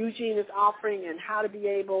 what Eugene is offering and how to be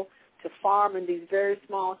able to farm in these very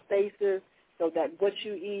small spaces so that what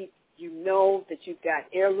you eat, you know that you've got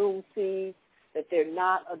heirloom seeds, that they're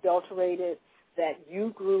not adulterated, that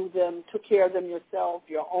you grew them, took care of them yourself,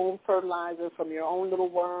 your own fertilizer from your own little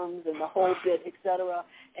worms and the whole bit, et cetera,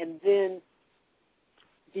 and then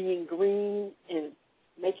being green and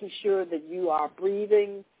making sure that you are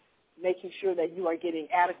breathing, making sure that you are getting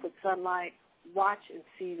adequate sunlight. Watch and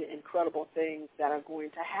see the incredible things that are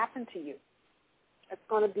going to happen to you. It's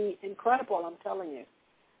going to be incredible, I'm telling you.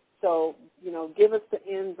 So, give us the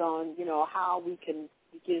ends on, how we can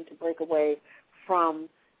begin to break away from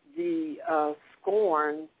the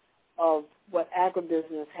scorn of what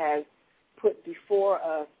agribusiness has put before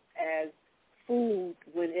us as food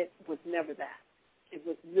when it was never that. It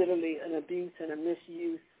was literally an abuse and a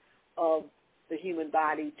misuse of the human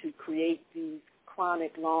body to create these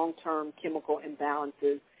chronic long-term chemical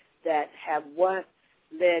imbalances that have what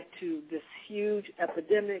led to this huge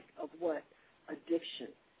epidemic of what? Addiction.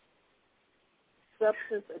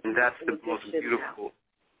 Substance abuse and that's the addiction. Most beautiful.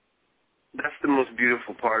 That's the most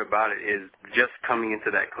beautiful part about it, is just coming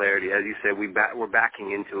into that clarity. As you said, we're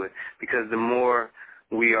backing into it, because the more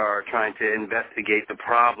we are trying to investigate the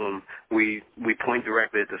problem, we point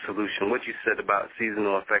directly at the solution. What you said about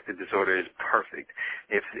seasonal affective disorder is perfect.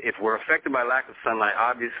 If we're affected by lack of sunlight,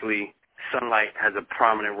 obviously sunlight has a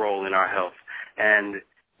prominent role in our health. And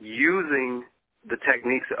using the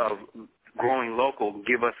techniques of growing local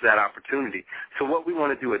give us that opportunity. So what we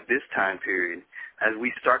want to do at this time period, as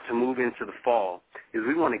we start to move into the fall, is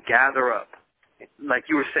we want to gather up, like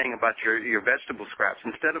you were saying about your vegetable scraps,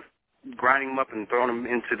 instead of grinding them up and throwing them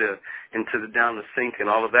into the down the sink and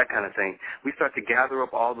all of that kind of thing. We start to gather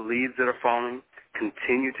up all the leaves that are falling,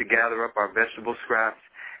 continue to gather up our vegetable scraps,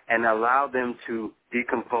 and allow them to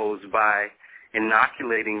decompose by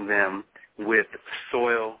inoculating them with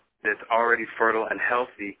soil that's already fertile and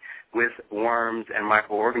healthy, with worms and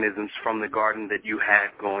microorganisms from the garden that you had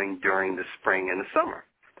going during the spring and the summer.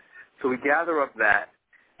 So we gather up that,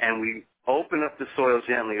 and we open up the soil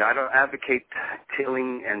gently. I don't advocate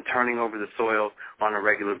tilling and turning over the soil on a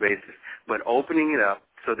regular basis, but opening it up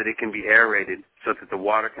so that it can be aerated, so that the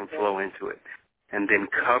water can flow into it. And then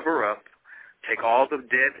cover up, take all the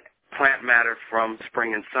dead plant matter from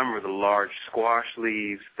spring and summer, the large squash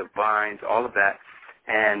leaves, the vines, all of that,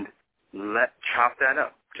 and chop that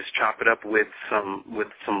up. Just chop it up with some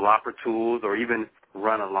lopper tools, or even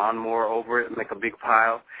run a lawnmower over it, make a big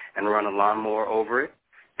pile and run a lawnmower over it,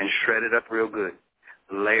 and shred it up real good.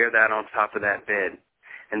 Layer that on top of that bed.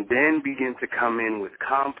 And then begin to come in with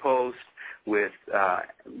compost, with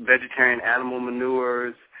vegetarian animal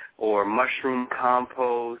manures, or mushroom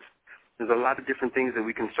compost. There's a lot of different things that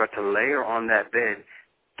we can start to layer on that bed.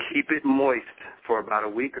 Keep it moist for about a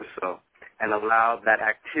week or so, and allow that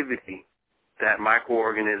activity, that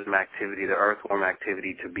microorganism activity, the earthworm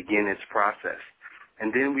activity, to begin its process.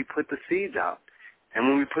 And then we put the seeds out. And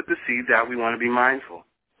when we put the seeds out, we want to be mindful.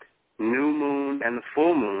 New moon and the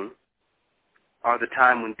full moon are the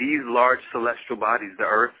time when these large celestial bodies, the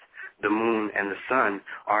earth, the moon, and the sun,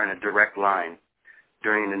 are in a direct line.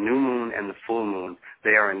 During the new moon and the full moon,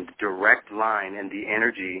 they are in a direct line, and the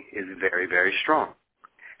energy is very, very strong.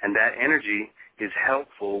 And that energy is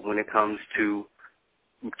helpful when it comes to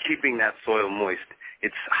keeping that soil moist.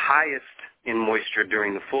 It's highest in moisture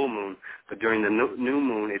during the full moon, but during the new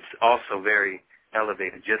moon, it's also very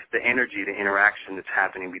elevated, just the energy, the interaction that's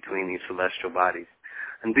happening between these celestial bodies.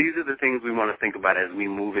 And these are the things we want to think about as we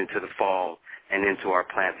move into the fall and into our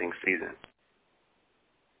planting season.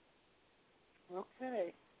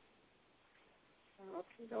 Okay.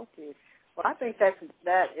 Okay. Well, I think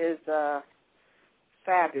that is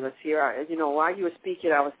fabulous here. While you were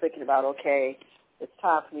speaking, I was thinking about, okay, it's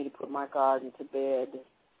time for me to put my garden to bed,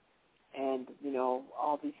 and,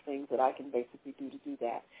 all these things that I can basically do to do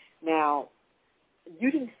that. Now,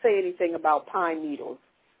 you didn't say anything about pine needles,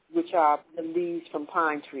 which are the leaves from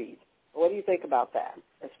pine trees. What do you think about that,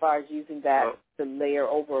 as far as using that to layer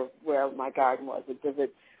over where my garden was? Does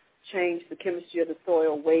it change the chemistry of the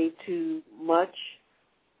soil way too much?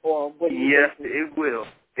 Or what do you Yes, think? it will.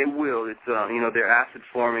 It will. It's they're acid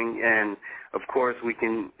forming, and of course you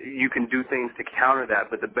can do things to counter that,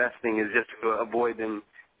 but the best thing is just to avoid them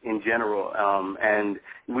in general. And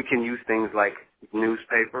we can use things like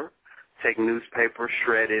newspaper. Take newspaper,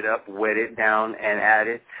 shred it up, wet it down, and add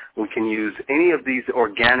it. We can use any of these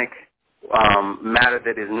organic matter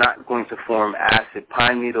that is not going to form acid.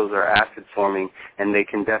 Pine needles are acid forming, and they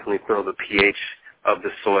can definitely throw the pH of the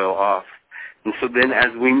soil off. And so then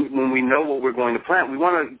when we know what we're going to plant, we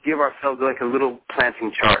want to give ourselves like a little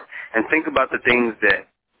planting chart and think about the things that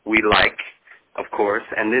we like, of course,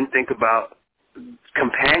 and then think about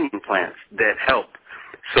companion plants that help.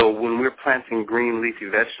 So when we're planting green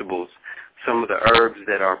leafy vegetables, some of the herbs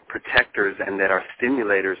that are protectors and that are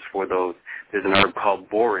stimulators for those, there's an herb called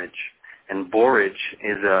borage. And borage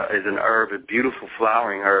is an herb, a beautiful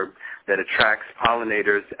flowering herb that attracts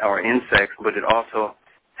pollinators or insects, but it also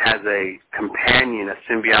has a companion,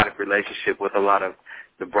 a symbiotic relationship with a lot of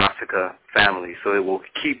the Brassica family. So it will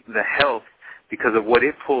keep the health because of what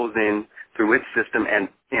it pulls in through its system and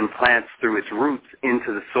implants through its roots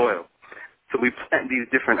into the soil. So we plant these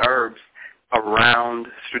different herbs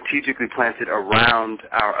strategically planted around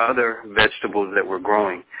our other vegetables that we're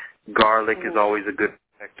growing. Garlic is always a good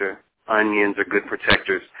protector. Onions are good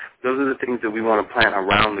protectors. Those are the things that we want to plant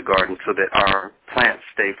around the garden so that our plants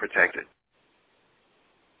stay protected.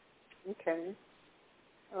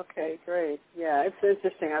 Okay, great. Yeah, it's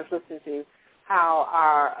interesting. I was listening to how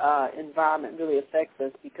our environment really affects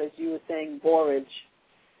us because you were saying borage,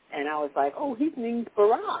 and I was like, oh, he means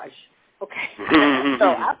barrage. Okay. So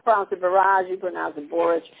I pronounce it barrage, you pronounce it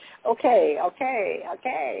borage. Okay.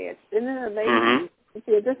 Isn't it amazing?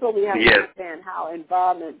 See, this is what we have to understand, how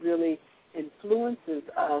environment really influences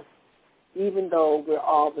us, even though we're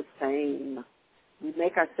all the same. We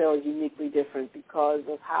make ourselves uniquely different because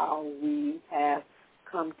of how we have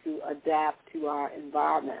come to adapt to our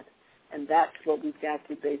environment. And that's what we've got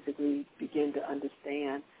to basically begin to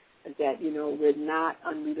understand, is that, we're not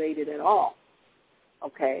unrelated at all.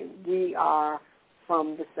 Okay, we are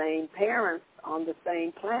from the same parents on the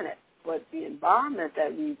same planet, but the environment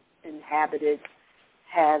that we've inhabited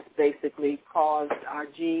has basically caused our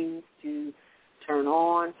genes to turn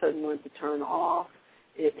on, certain ones to turn off.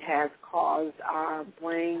 It has caused our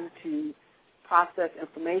brain to process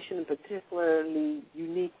information in a particularly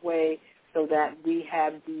unique way so that we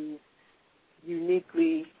have these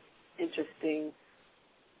uniquely interesting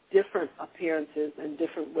different appearances and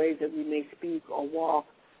different ways that we may speak or walk,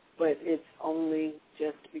 but it's only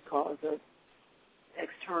just because of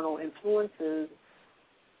external influences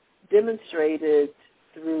demonstrated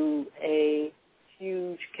through a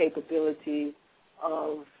huge capability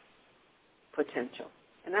of potential.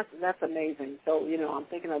 And that's amazing. So, I'm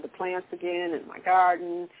thinking of the plants again in my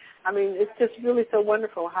garden. I mean, it's just really so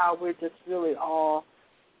wonderful how we're just really all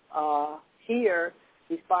here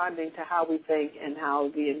responding to how we think and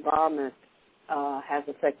how the environment has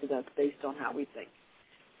affected us based on how we think.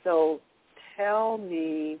 So tell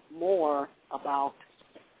me more about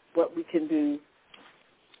what we can do.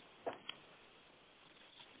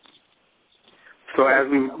 So as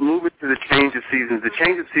we move into the change of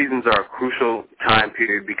seasons are a crucial time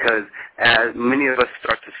period because as many of us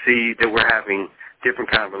start to see that we're having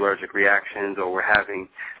different kind of allergic reactions or we're having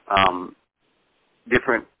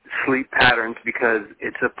different sleep patterns because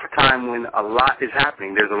it's a time when a lot is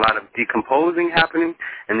happening. There's a lot of decomposing happening,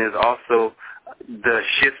 and there's also the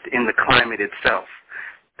shift in the climate itself.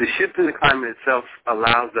 The shift in the climate itself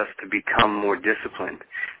allows us to become more disciplined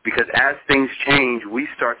because as things change, we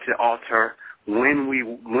start to alter when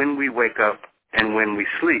we wake up and when we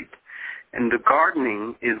sleep. And the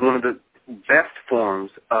gardening is one of the best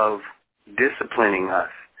forms of disciplining us.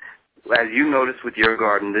 As you notice with your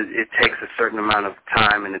garden, it takes a certain amount of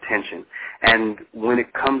time and attention. And when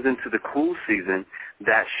it comes into the cool season,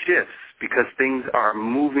 that shifts because things are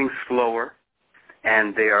moving slower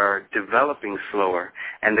and they are developing slower.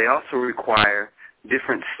 And they also require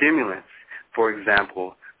different stimulants. For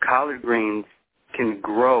example, collard greens can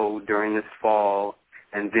grow during this fall,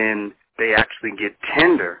 and then they actually get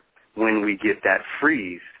tender when we get that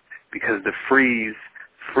freeze because the freeze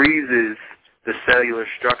freezes the cellular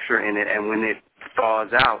structure in it, and when it thaws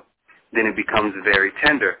out, then it becomes very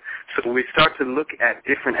tender. So we start to look at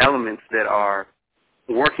different elements that are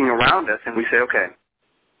working around us, and we say, okay,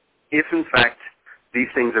 if in fact these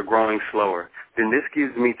things are growing slower, then this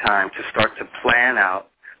gives me time to start to plan out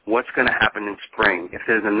what's going to happen in spring. If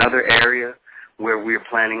there's another area where we're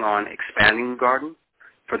planning on expanding the garden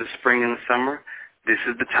for the spring and the summer, this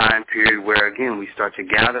is the time period where, again, we start to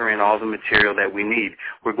gather in all the material that we need.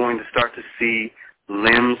 We're going to start to see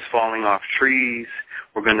limbs falling off trees.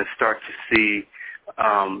 We're going to start to see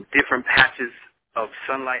different patches of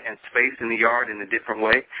sunlight and space in the yard in a different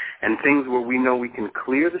way, and things where we know we can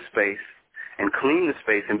clear the space and clean the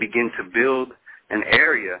space and begin to build an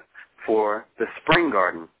area for the spring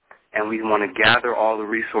garden. And we want to gather all the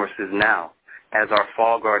resources now. As our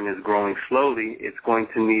fall garden is growing slowly, it's going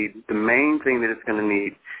to need, the main thing that it's going to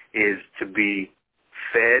need is to be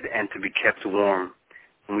fed and to be kept warm.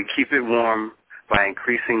 And we keep it warm by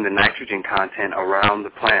increasing the nitrogen content around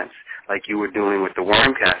the plants, like you were doing with the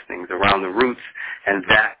worm castings around the roots, and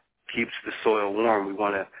that keeps the soil warm.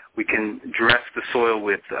 We can dress the soil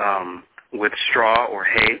with straw or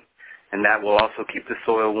hay, and that will also keep the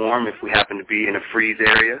soil warm if we happen to be in a freeze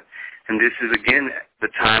area. And this is, again, the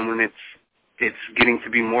time when it's getting to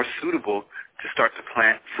be more suitable to start to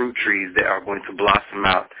plant fruit trees that are going to blossom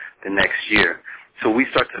out the next year. So we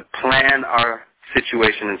start to plan our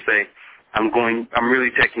situation and say, I'm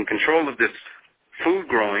really taking control of this food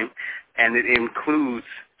growing, and it includes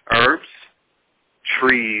herbs,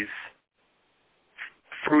 trees,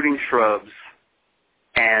 fruiting shrubs,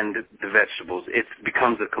 and the vegetables. It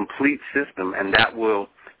becomes a complete system, and that will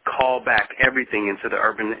call back everything into the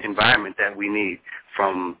urban environment that we need,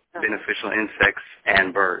 from beneficial insects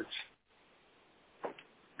and birds.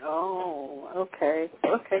 Oh, okay.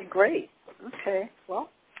 Okay, great. Okay, well,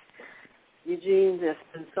 Eugene, there's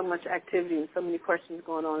been so much activity and so many questions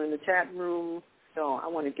going on in the chat room, so I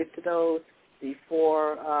want to get to those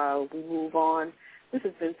before we move on. This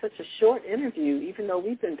has been such a short interview, even though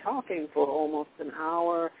we've been talking for almost an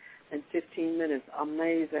hour and 15 minutes.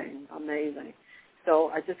 Amazing, amazing. So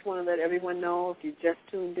I just want to let everyone know, if you just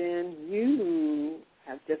tuned in, you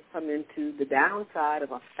have just come into the downside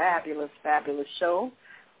of a fabulous, fabulous show.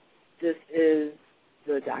 This is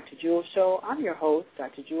the Dr. Jewel Show. I'm your host,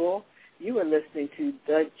 Dr. Jewel. You are listening to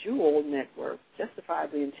The Jewel Network,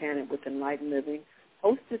 Justifiably Enchanted with Enlightened Living,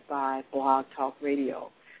 hosted by Blog Talk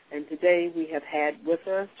Radio. And today we have had with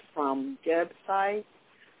us from website,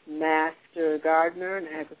 Master Gardener and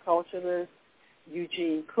Agriculturalist,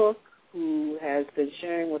 Eugene Cook, who has been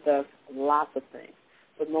sharing with us lots of things,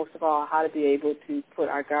 but most of all, how to be able to put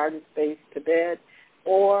our garden space to bed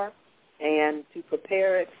and to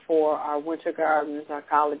prepare it for our winter gardens, our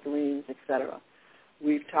collard greens, etc.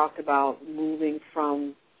 We've talked about moving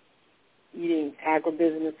from eating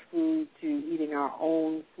agribusiness food to eating our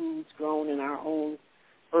own foods grown in our own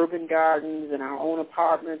urban gardens and our own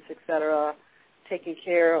apartments, etc., taking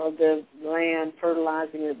care of the land,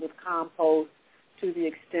 fertilizing it with compost, to the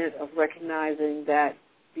extent of recognizing that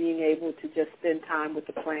being able to just spend time with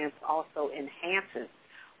the plants also enhances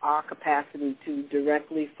our capacity to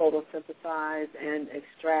directly photosynthesize and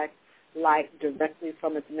extract light directly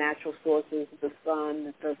from its natural sources, the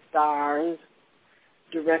sun, the stars,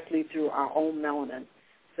 directly through our own melanin.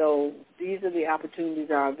 So these are the opportunities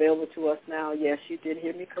that are available to us now. Yes, you did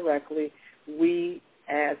hear me correctly. We,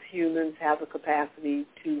 as humans, have the capacity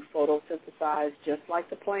to photosynthesize just like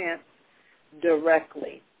the plants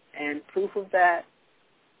directly. And proof of that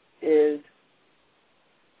is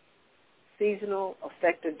seasonal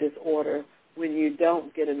affective disorder when you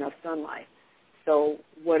don't get enough sunlight. So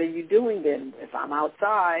what are you doing then? If I'm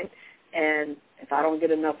outside and if I don't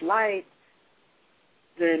get enough light,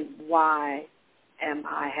 then why am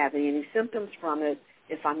I having any symptoms from it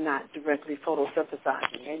if I'm not directly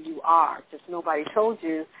photosynthesizing? And you are. Just nobody told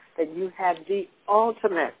you that you have the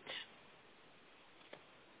ultimate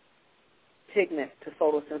pigment to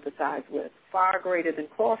photosynthesize with, far greater than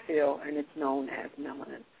chlorophyll, and it's known as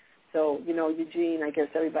melanin. So, Eugene, I guess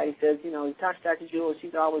everybody says, you talk to Dr. Jewel,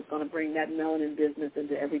 she's always going to bring that melanin business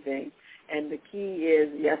into everything. And the key is,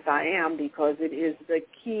 yes, I am, because it is the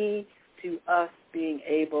key to us being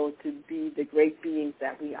able to be the great beings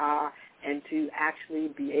that we are and to actually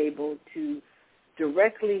be able to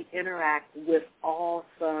directly interact with all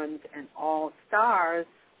suns and all stars,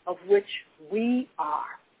 of which we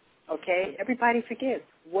are. Okay? Everybody forgets.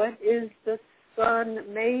 What is the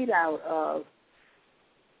sun made out of?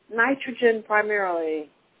 Nitrogen primarily.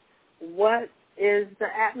 What is the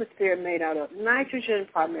atmosphere made out of? Nitrogen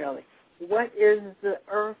primarily. What is the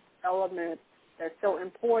earth element that's so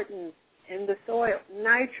important in the soil?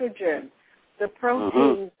 Nitrogen. The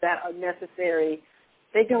proteins that are necessary,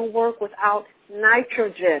 they don't work without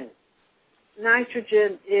nitrogen.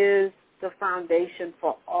 Nitrogen is the foundation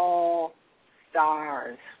for all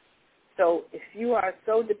stars. So if you are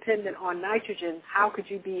so dependent on nitrogen, how could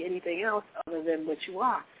you be anything else other than what you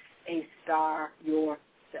are? A star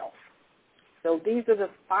yourself. So these are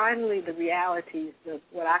finally the realities of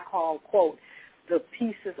what I call, quote, the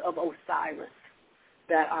pieces of Osiris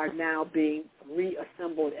that are now being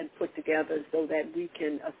reassembled and put together so that we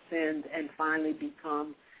can ascend and finally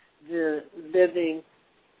become the living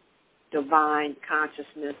divine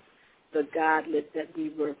consciousness, the godlet that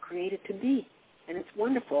we were created to be. And it's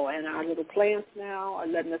wonderful. And our little plants now are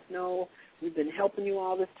letting us know we've been helping you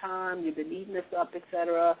all this time. You've been eating us up,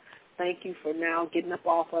 etc. Thank you for now getting up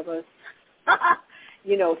off of us.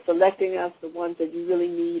 Selecting us, the ones that you really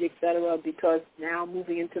need, etc., because now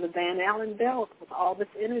moving into the Van Allen belt with all this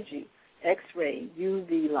energy, X-ray,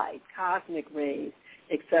 UV light, cosmic rays,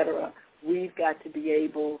 etc., we've got to be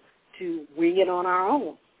able to wing it on our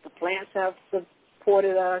own. The plants have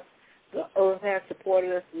supported us. The earth has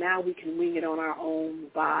supported us. Now we can wing it on our own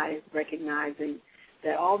by recognizing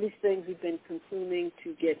that all these things we've been consuming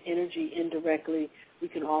to get energy indirectly, we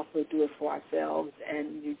can also do it for ourselves.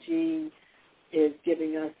 And Eugene is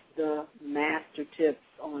giving us the master tips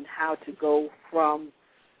on how to go from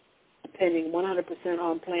depending 100%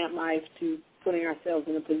 on plant life to putting ourselves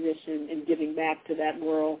in a position and giving back to that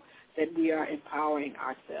world that we are empowering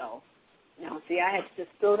ourselves. Now, see, I had to just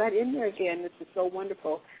throw that in there again. This is so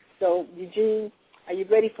wonderful. So, Eugene, are you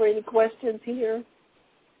ready for any questions here?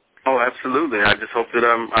 Oh, absolutely. I just hope that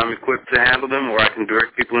I'm equipped to handle them, or I can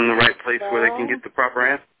direct people in the right place where they can get the proper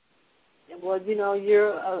answer. Well,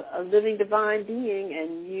 you're a living divine being,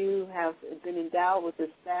 and you have been endowed with this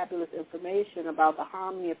fabulous information about the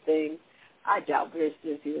harmony of things. I doubt very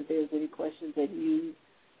seriously that there's any questions that you,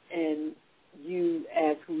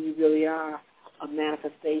 as who you really are, a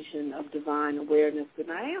manifestation of divine awareness, could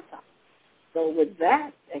not answer. So with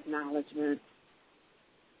that acknowledgement,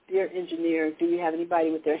 dear engineer, do you have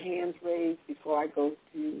anybody with their hands raised before I go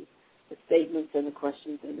to the statements and the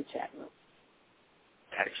questions in the chat room?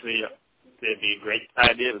 Actually, it'd be a great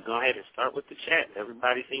idea to go ahead and start with the chat.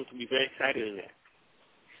 Everybody seems to be very excited in there.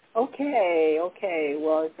 Okay.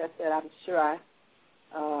 Well, as I said, I'm sure I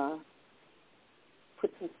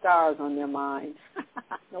put some stars on their mind.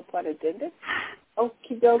 No pun intended.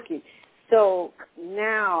 Okie dokie. So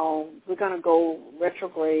now we're going to go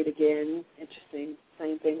retrograde again. Interesting.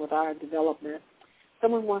 Same thing with our development.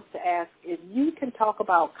 Someone wants to ask if you can talk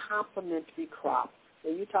about complementary crops. So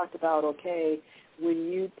you talked about,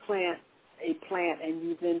 when you plant a plant and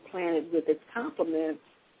you then plant it with its complements,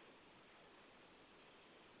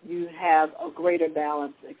 you have a greater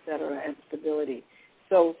balance, et cetera, and stability.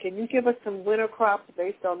 So can you give us some winter crops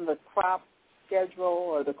based on the crop schedule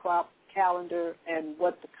or the crop calendar and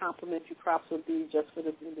what the complementary crops would be just for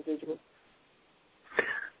this individual?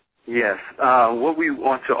 Yes. What we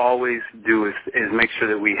want to always do is make sure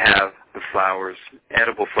that we have the flowers,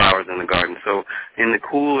 edible flowers in the garden. So in the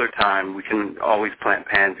cooler time, we can always plant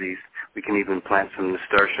pansies. We can even plant some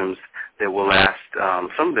nasturtiums that will last.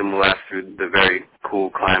 Some of them will last through the very cool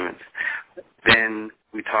climates. Then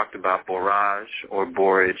we talked about borage or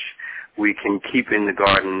borage. We can keep in the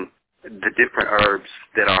garden the different herbs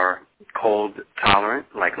that are cold tolerant,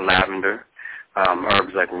 like lavender,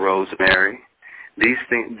 herbs like rosemary. These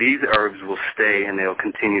herbs will stay and they'll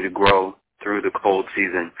continue to grow through the cold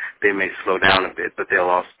season. They may slow down a bit, but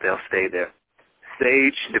they'll stay there.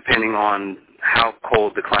 Sage, depending on how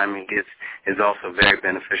cold the climate gets, is also very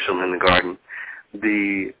beneficial in the garden.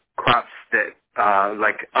 The crops that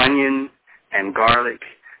like onion and garlic,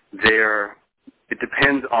 it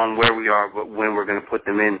depends on where we are, but when we're going to put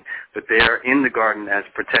them in. But they are in the garden as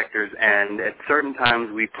protectors, and at certain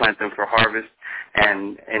times we plant them for harvest,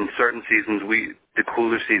 and in certain seasons, the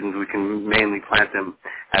cooler seasons, we can mainly plant them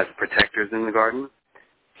as protectors in the garden.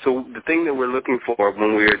 So the thing that we're looking for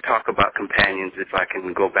when we talk about companions, if I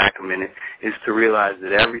can go back a minute, is to realize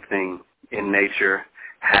that everything in nature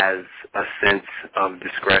has a sense of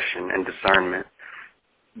discretion and discernment.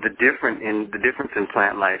 The difference in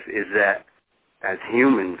plant life is that as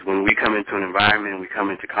humans, when we come into an environment and we come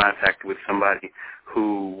into contact with somebody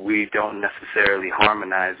who we don't necessarily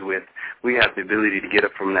harmonize with, we have the ability to get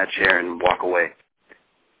up from that chair and walk away.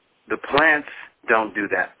 The plants don't do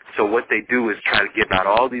that. So what they do is try to give out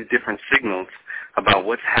all these different signals about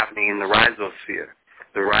what's happening in the rhizosphere.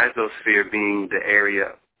 The rhizosphere being the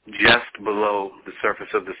area just below the surface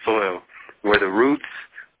of the soil where the roots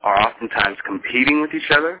are oftentimes competing with each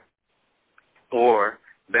other, or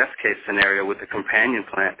best case scenario with the companion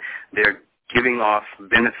plant, they're giving off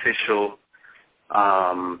beneficial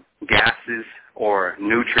gases or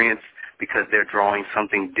nutrients because they're drawing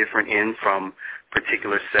something different in from a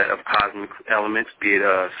particular set of cosmic elements, be it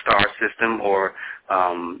a star system or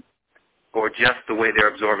just the way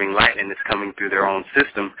they're absorbing light and it's coming through their own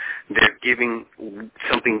system. They're giving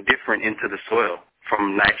something different into the soil,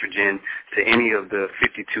 from nitrogen to any of the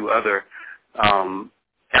 52 other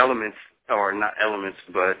elements or not elements,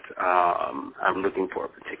 but I'm looking for a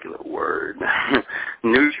particular word,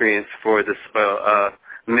 nutrients for the soil,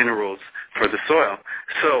 minerals for the soil.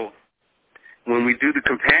 So when we do the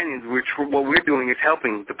companions, what we're doing is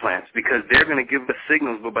helping the plants because they're going to give us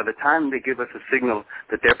signals, but by the time they give us a signal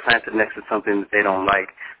that they're planted next to something that they don't like,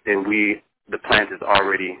 then the plant is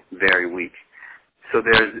already very weak. So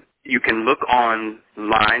you can look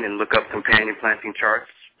online and look up companion planting charts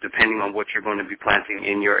depending on what you're going to be planting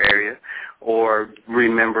in your area, or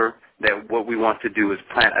remember that what we want to do is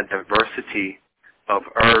plant a diversity of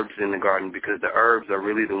herbs in the garden because the herbs are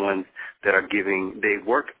really the ones that they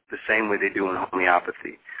work the same way they do in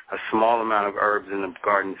homeopathy. A small amount of herbs in the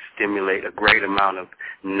garden stimulate a great amount of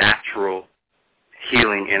natural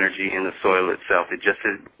healing energy in the soil itself. It just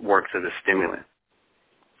works as a stimulant.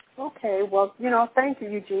 Okay, well, thank you,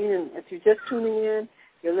 Eugene. And if you're just tuning in,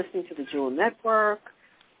 you're listening to the Jewel Network,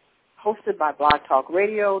 hosted by Blog Talk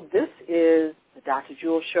Radio. This is the Dr.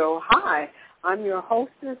 Jewel Show. Hi, I'm your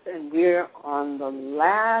hostess, and we're on the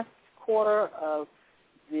last quarter of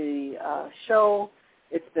the show.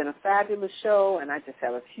 It's been a fabulous show, and I just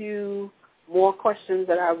have a few more questions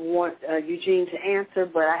that I want Eugene to answer,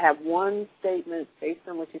 but I have one statement based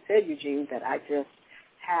on what you said, Eugene, that I just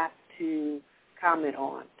have to comment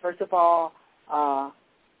on. First of all, as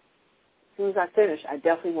soon as I finish, I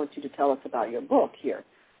definitely want you to tell us about your book here,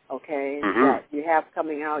 okay, that you have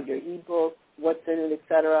coming out, your e-book, what's in it,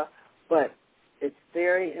 etc. But it's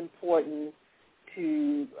very important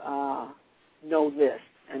to know this,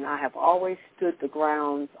 and I have always stood the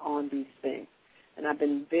grounds on these things, and I've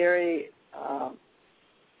been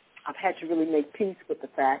I've had to really make peace with the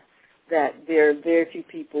fact that there are very few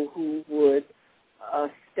people who would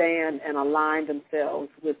stand and align themselves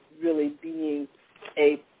with really being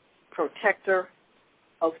a protector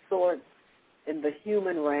of sorts in the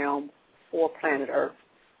human realm for planet Earth,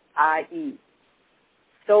 i.e.,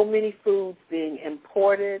 so many foods being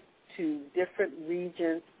imported to different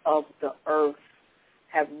regions of the earth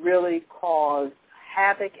have really caused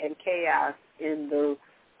havoc and chaos in the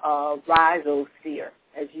rhizosphere,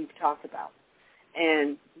 as you've talked about.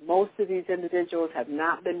 And most of these individuals have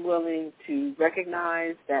not been willing to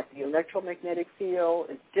recognize that the electromagnetic field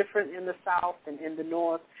is different in the South than in the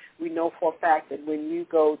North. We know for a fact that when you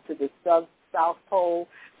go to the South Pole,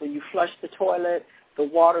 when you flush the toilet, the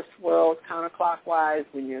water swirls counterclockwise.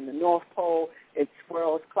 When you're in the North Pole, it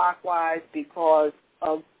swirls clockwise because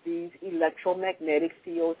of these electromagnetic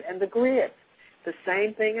fields and the grids. The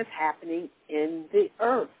same thing is happening in the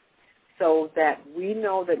earth, so that we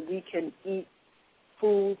know that we can eat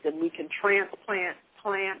foods and we can transplant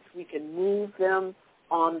plants, we can move them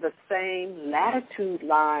on the same latitude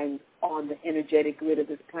line on the energetic grid of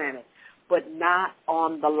this planet, but not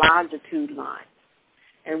on the longitude line.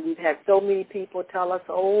 And we've had so many people tell us,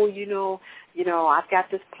 I've got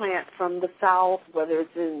this plant from the South, whether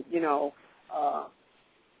it's in,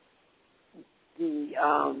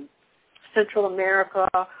 the Central America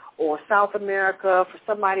or South America, for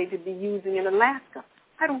somebody to be using in Alaska.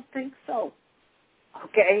 I don't think so.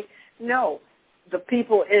 Okay? No. The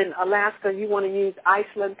people in Alaska, you want to use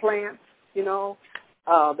Iceland plants, the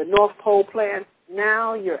North Pole plants.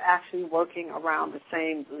 Now you're actually working around the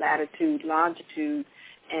same latitude, longitude,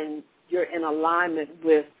 and you're in alignment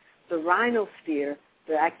with the rhinosphere,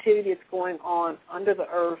 the activity that's going on under the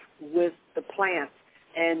earth with the plants.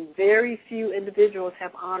 And very few individuals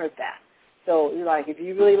have honored that. So, if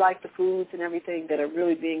you really like the foods and everything that are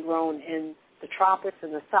really being grown in the tropics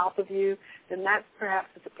and the south of you, then that perhaps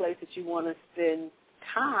is a place that you want to spend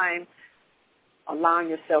time allowing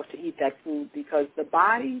yourself to eat that food, because the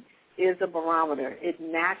body is a barometer. It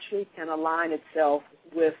naturally can align itself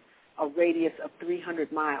with a radius of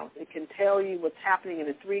 300 miles. It can tell you what's happening in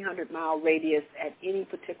a 300-mile radius at any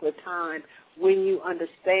particular time when you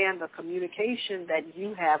understand the communication that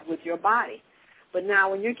you have with your body. But now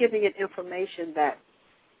when you're giving it information that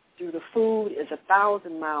through the food is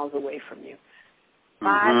 1,000 miles away from you,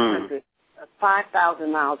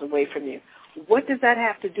 5,000 miles away from you, what does that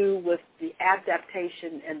have to do with the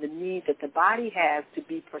adaptation and the need that the body has to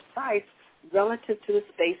be precise relative to the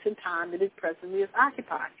space and time that it presently is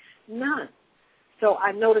occupying? None. So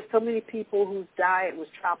I noticed so many people whose diet was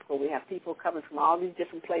tropical. We have people coming from all these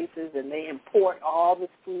different places, and they import all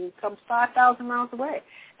this food, comes 5,000 miles away.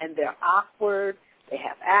 And they're awkward. They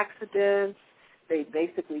have accidents. They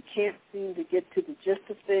basically can't seem to get to the gist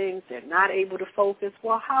of things. They're not able to focus.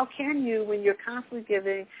 Well, how can you when you're constantly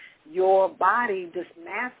giving your body this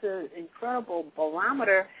massive, incredible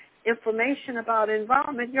barometer information about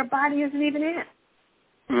environment your body isn't even in?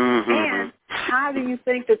 And how do you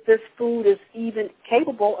think that this food is even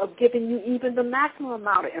capable of giving you even the maximum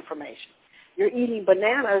amount of information? You're eating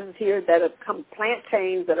bananas here that have come,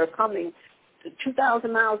 plantains that are coming to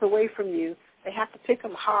 2,000 miles away from you. They have to pick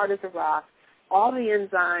them hard as a rock. All the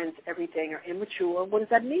enzymes, everything are immature. What does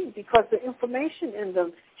that mean? Because the information in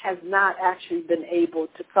them has not actually been able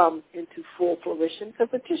to come into full fruition because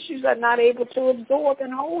the tissues are not able to absorb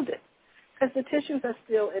and hold it because the tissues are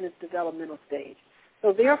still in its developmental stage.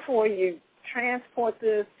 So therefore, you transport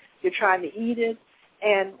this, you're trying to eat it,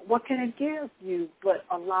 and what can it give you but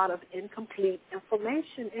a lot of incomplete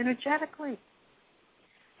information energetically?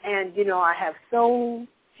 And, you know, I have so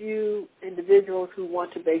few individuals who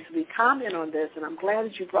want to basically comment on this, and I'm glad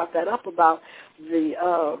that you brought that up about the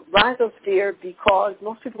rhizosphere because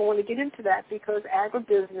most people want to get into that because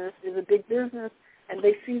agribusiness is a big business, and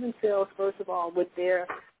they see themselves, first of all, with their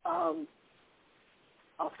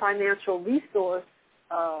financial resource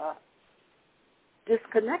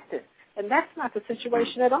disconnected. And that's not the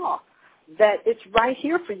situation at all. That it's right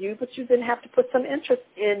here for you, but you then have to put some interest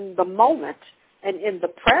in the moment and in the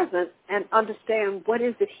present and understand what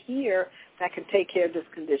is it here that can take care of this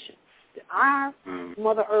condition. Our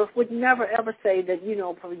Mother Earth would never, ever say that, you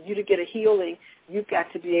know, for you to get a healing, you've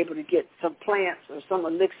got to be able to get some plants or some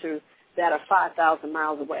elixirs that are 5,000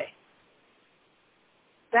 miles away.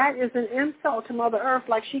 That is an insult to Mother Earth.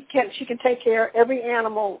 Like she can take care of every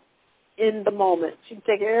animal in the moment. She can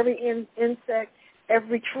take care of every insect,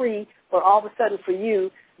 every tree, but all of a sudden for you,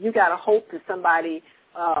 you got to hope that somebody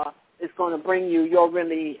is going to bring you your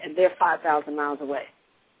remedy and they're 5,000 miles away.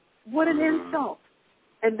 What an insult.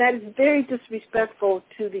 And that is very disrespectful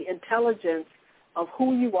to the intelligence of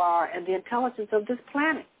who you are and the intelligence of this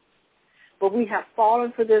planet. But we have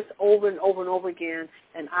fallen for this over and over and over again,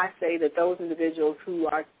 and I say that those individuals who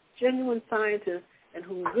are genuine scientists and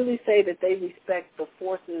who really say that they respect the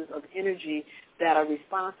forces of energy that are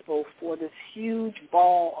responsible for this huge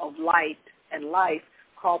ball of light and life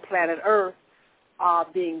called planet Earth are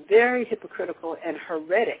being very hypocritical and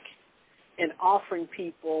heretic in offering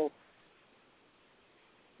people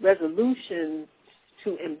resolutions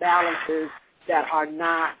to imbalances that are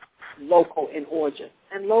not local in origin.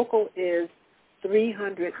 And local is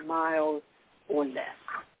 300 miles or less.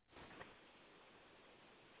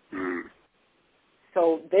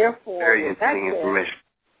 So therefore, very interesting information.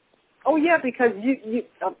 Oh yeah, because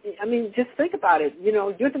I mean, just think about it. You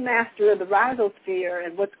know, you're the master of the rhizosphere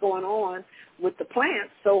and what's going on with the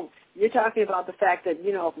plants. So you're talking about the fact that,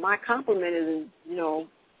 you know, if my complement is, you know,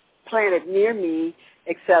 planted near me,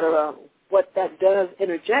 etc., what that does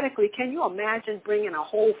energetically. Can you imagine bringing a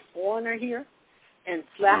whole foreigner here and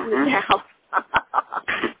slapping it down?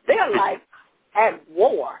 They're like at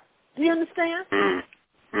war. Do you understand?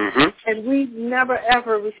 And we never,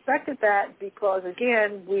 ever respected that because,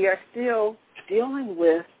 again, we are still dealing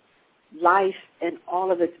with life in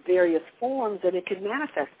all of its various forms that it can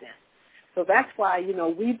manifest in. So that's why, you know,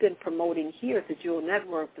 we've been promoting here at the Jewel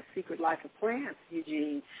Network the Secret Life of Plants,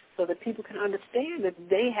 Eugene, so that people can understand that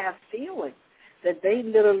they have feelings, that they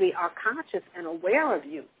literally are conscious and aware of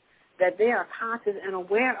you, that they are conscious and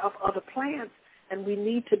aware of other plants, and we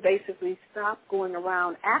need to basically stop going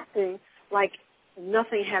around acting like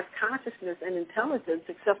nothing has consciousness and intelligence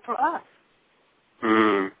except for us.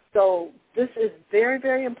 So this is very,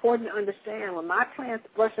 very important to understand. When my plants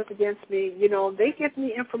brush up against me, you know, they give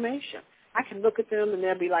me information. I can look at them and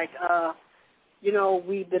they'll be like, you know,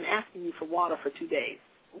 we've been asking you for water for 2 days.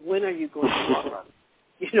 When are you going to water us?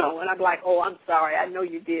 You know, and I'm like, oh, I'm sorry. I know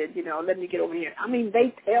you did. You know, let me get over here. I mean,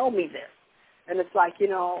 they tell me this. And it's like, you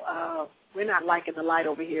know, we're not liking the light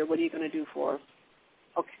over here. What are you going to do for us?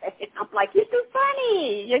 Okay. I'm like, you're too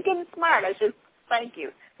funny. You're getting smart. I should thank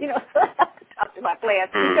you. You know, I have to talk to my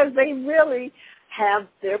plants because they really have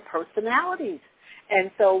their personalities.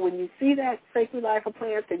 And so when you see that Sacred Life of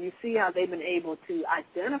Plants and you see how they've been able to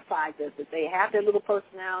identify this, that they have their little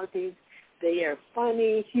personalities, they are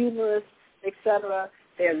funny, humorous, etc.,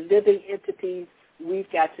 they're living entities, we've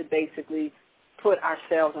got to basically put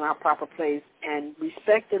ourselves in our proper place and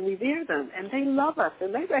respect and revere them. And they love us,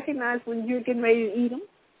 and they recognize when you're getting ready to eat them.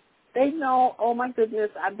 They know, oh, my goodness,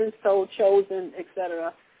 I've been so chosen,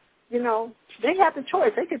 etc. You know, they have the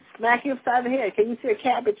choice. They could smack you upside the head. Can you see a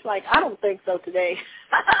cabbage? Like, I don't think so today.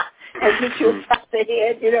 And hit you upside the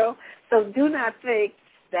head, you know. So do not think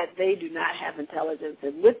that they do not have intelligence.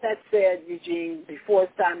 And with that said, Eugene, before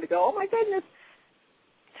it's time to go, oh, my goodness,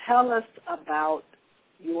 tell us about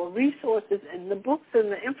your resources and the books and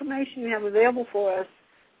the information you have available for us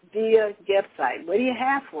via website. What do you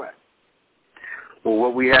have for us? Well,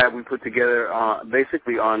 what we have, we put together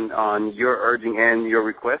basically on your urging and your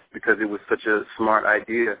request because it was such a smart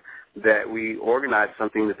idea that we organized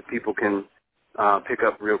something that the people can pick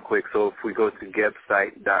up real quick. So if we go to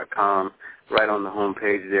gebsite.com, right on the home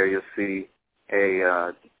page there, you'll see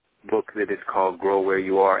a book that is called Grow Where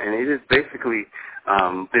You Are. And it is basically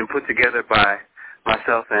been put together by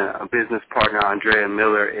myself and a business partner, Andrea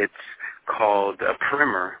Miller. It's called a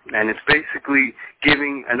primer, and it's basically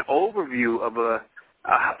giving an overview of a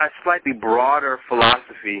slightly broader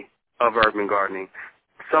philosophy of urban gardening.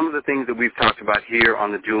 Some of the things that we've talked about here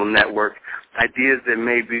on the Jewel Network, ideas that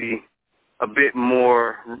may be a bit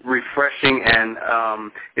more refreshing, and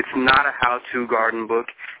it's not a how-to garden book.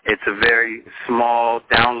 It's a very small,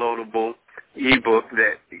 downloadable ebook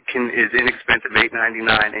that is inexpensive,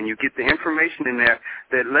 $8.99, and you get the information in there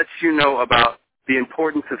that lets you know about the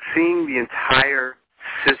importance of seeing the entire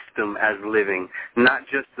system as living, not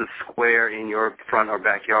just the square in your front or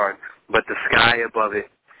backyard, but the sky above it,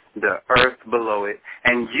 the earth below it,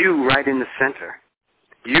 and you right in the center.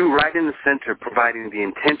 You right in the center, providing the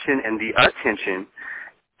intention and the attention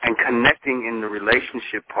and connecting in the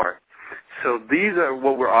relationship part. So these are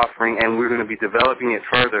what we're offering, and we're going to be developing it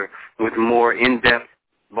further with more in-depth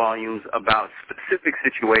volumes about specific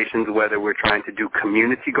situations, whether we're trying to do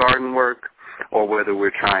community garden work or whether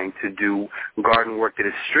we're trying to do garden work that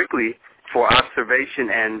is strictly for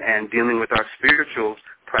observation and dealing with our spiritual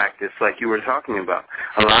practice like you were talking about.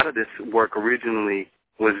 A lot of this work originally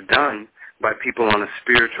was done by people on a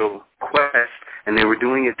spiritual quest, and they were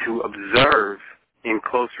doing it to observe in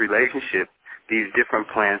close relationship these different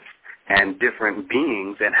plants and different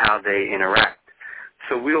beings and how they interact.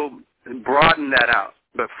 So we'll broaden that out.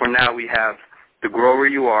 But for now, we have the Grow Where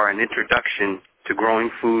You Are, an introduction to growing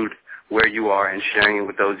food where you are and sharing it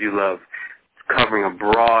with those you love, covering a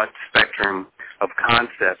broad spectrum of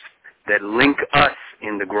concepts that link us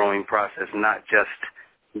in the growing process, not just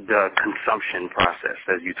the consumption process,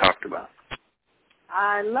 as you talked about.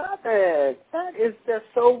 I love it. That is just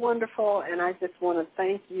so wonderful, and I just want to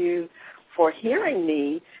thank you for hearing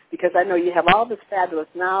me, because I know you have all this fabulous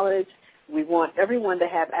knowledge. We want everyone to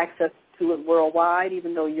have access to it worldwide,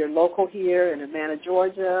 even though you're local here in Atlanta,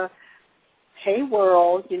 Georgia. Hey,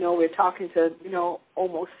 world, we're talking to,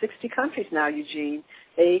 almost 60 countries now, Eugene.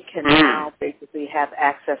 They can now basically have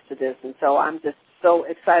access to this, and so I'm just so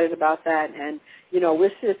excited about that. And,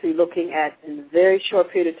 we're seriously looking at, in a very short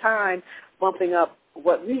period of time, bumping up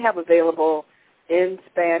what we have available in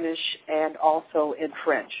Spanish and also in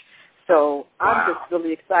French. So I'm just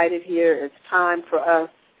really excited here. It's time for us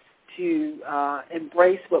to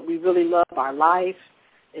embrace what we really love, our life,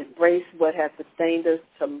 embrace what has sustained us,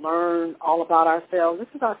 to learn all about ourselves. This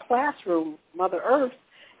is our classroom, Mother Earth,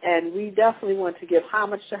 and we definitely want to give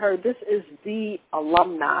homage to her. This is the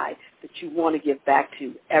alumni that you want to give back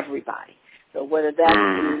to everybody. So whether that's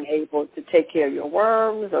being able to take care of your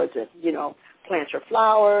worms or to, plant your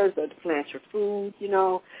flowers or to plant your food,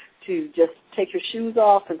 to just take your shoes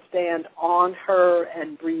off and stand on her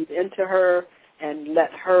and breathe into her and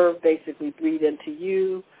let her basically breathe into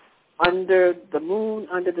you. Under the moon,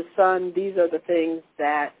 under the sun, these are the things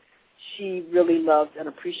that she really loves and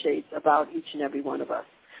appreciates about each and every one of us.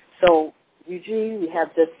 So, Eugene, we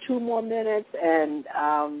have just 2 more minutes, and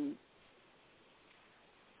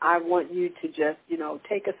I want you to just,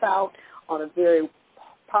 take us out on a very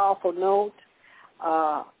powerful note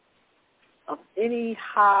of any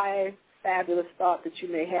high, fabulous thought that you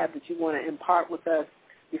may have that you want to impart with us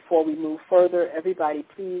before we move further. Everybody,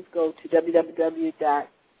 please go to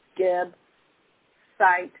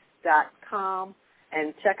www.gebsite.com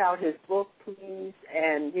and check out his book, please.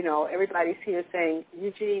 And, everybody's here saying,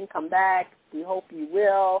 Eugene, come back. We hope you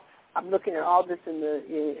will. I'm looking at all this in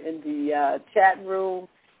the chat room,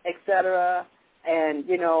 etc. And,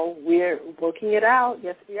 we're working it out.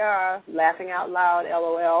 Yes, we are. Laughing out loud,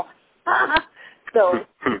 LOL. So,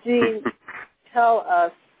 Eugene, tell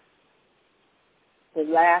us the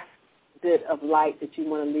last bit of light that you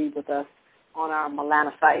want to leave with us on our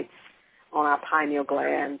melanocytes, on our pineal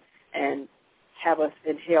gland, and have us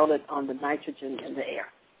inhale it on the nitrogen in the air.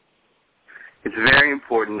 It's very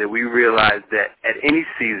important that we realize that at any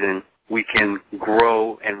season we can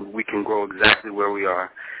grow, and we can grow exactly where we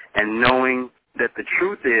are. And knowing that the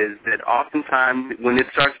truth is that oftentimes when it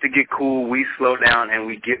starts to get cool, we slow down and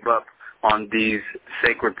we give up on these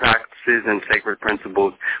sacred practices and sacred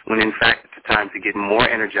principles, when in fact it's a time to get more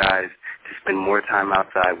energized, to spend more time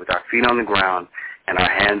outside with our feet on the ground and our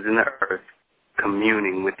hands in the earth,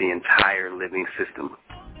 communing with the entire living system.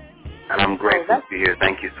 And I'm grateful to be here.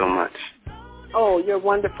 Thank you so much. Oh, you're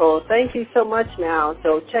wonderful. Thank you so much now.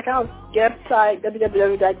 So check out Gebsite,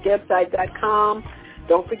 www.gebsite.com.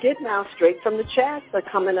 Don't forget now, straight from the chats are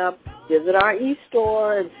coming up. visit our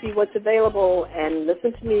e-store and see what's available, and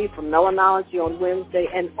listen to me for Melanology on Wednesday.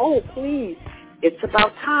 And, please, it's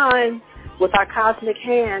about time with our Cosmic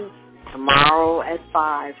Hands tomorrow at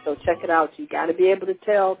 5. So check it out. You got to be able to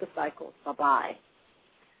tell the cycle. Bye-bye.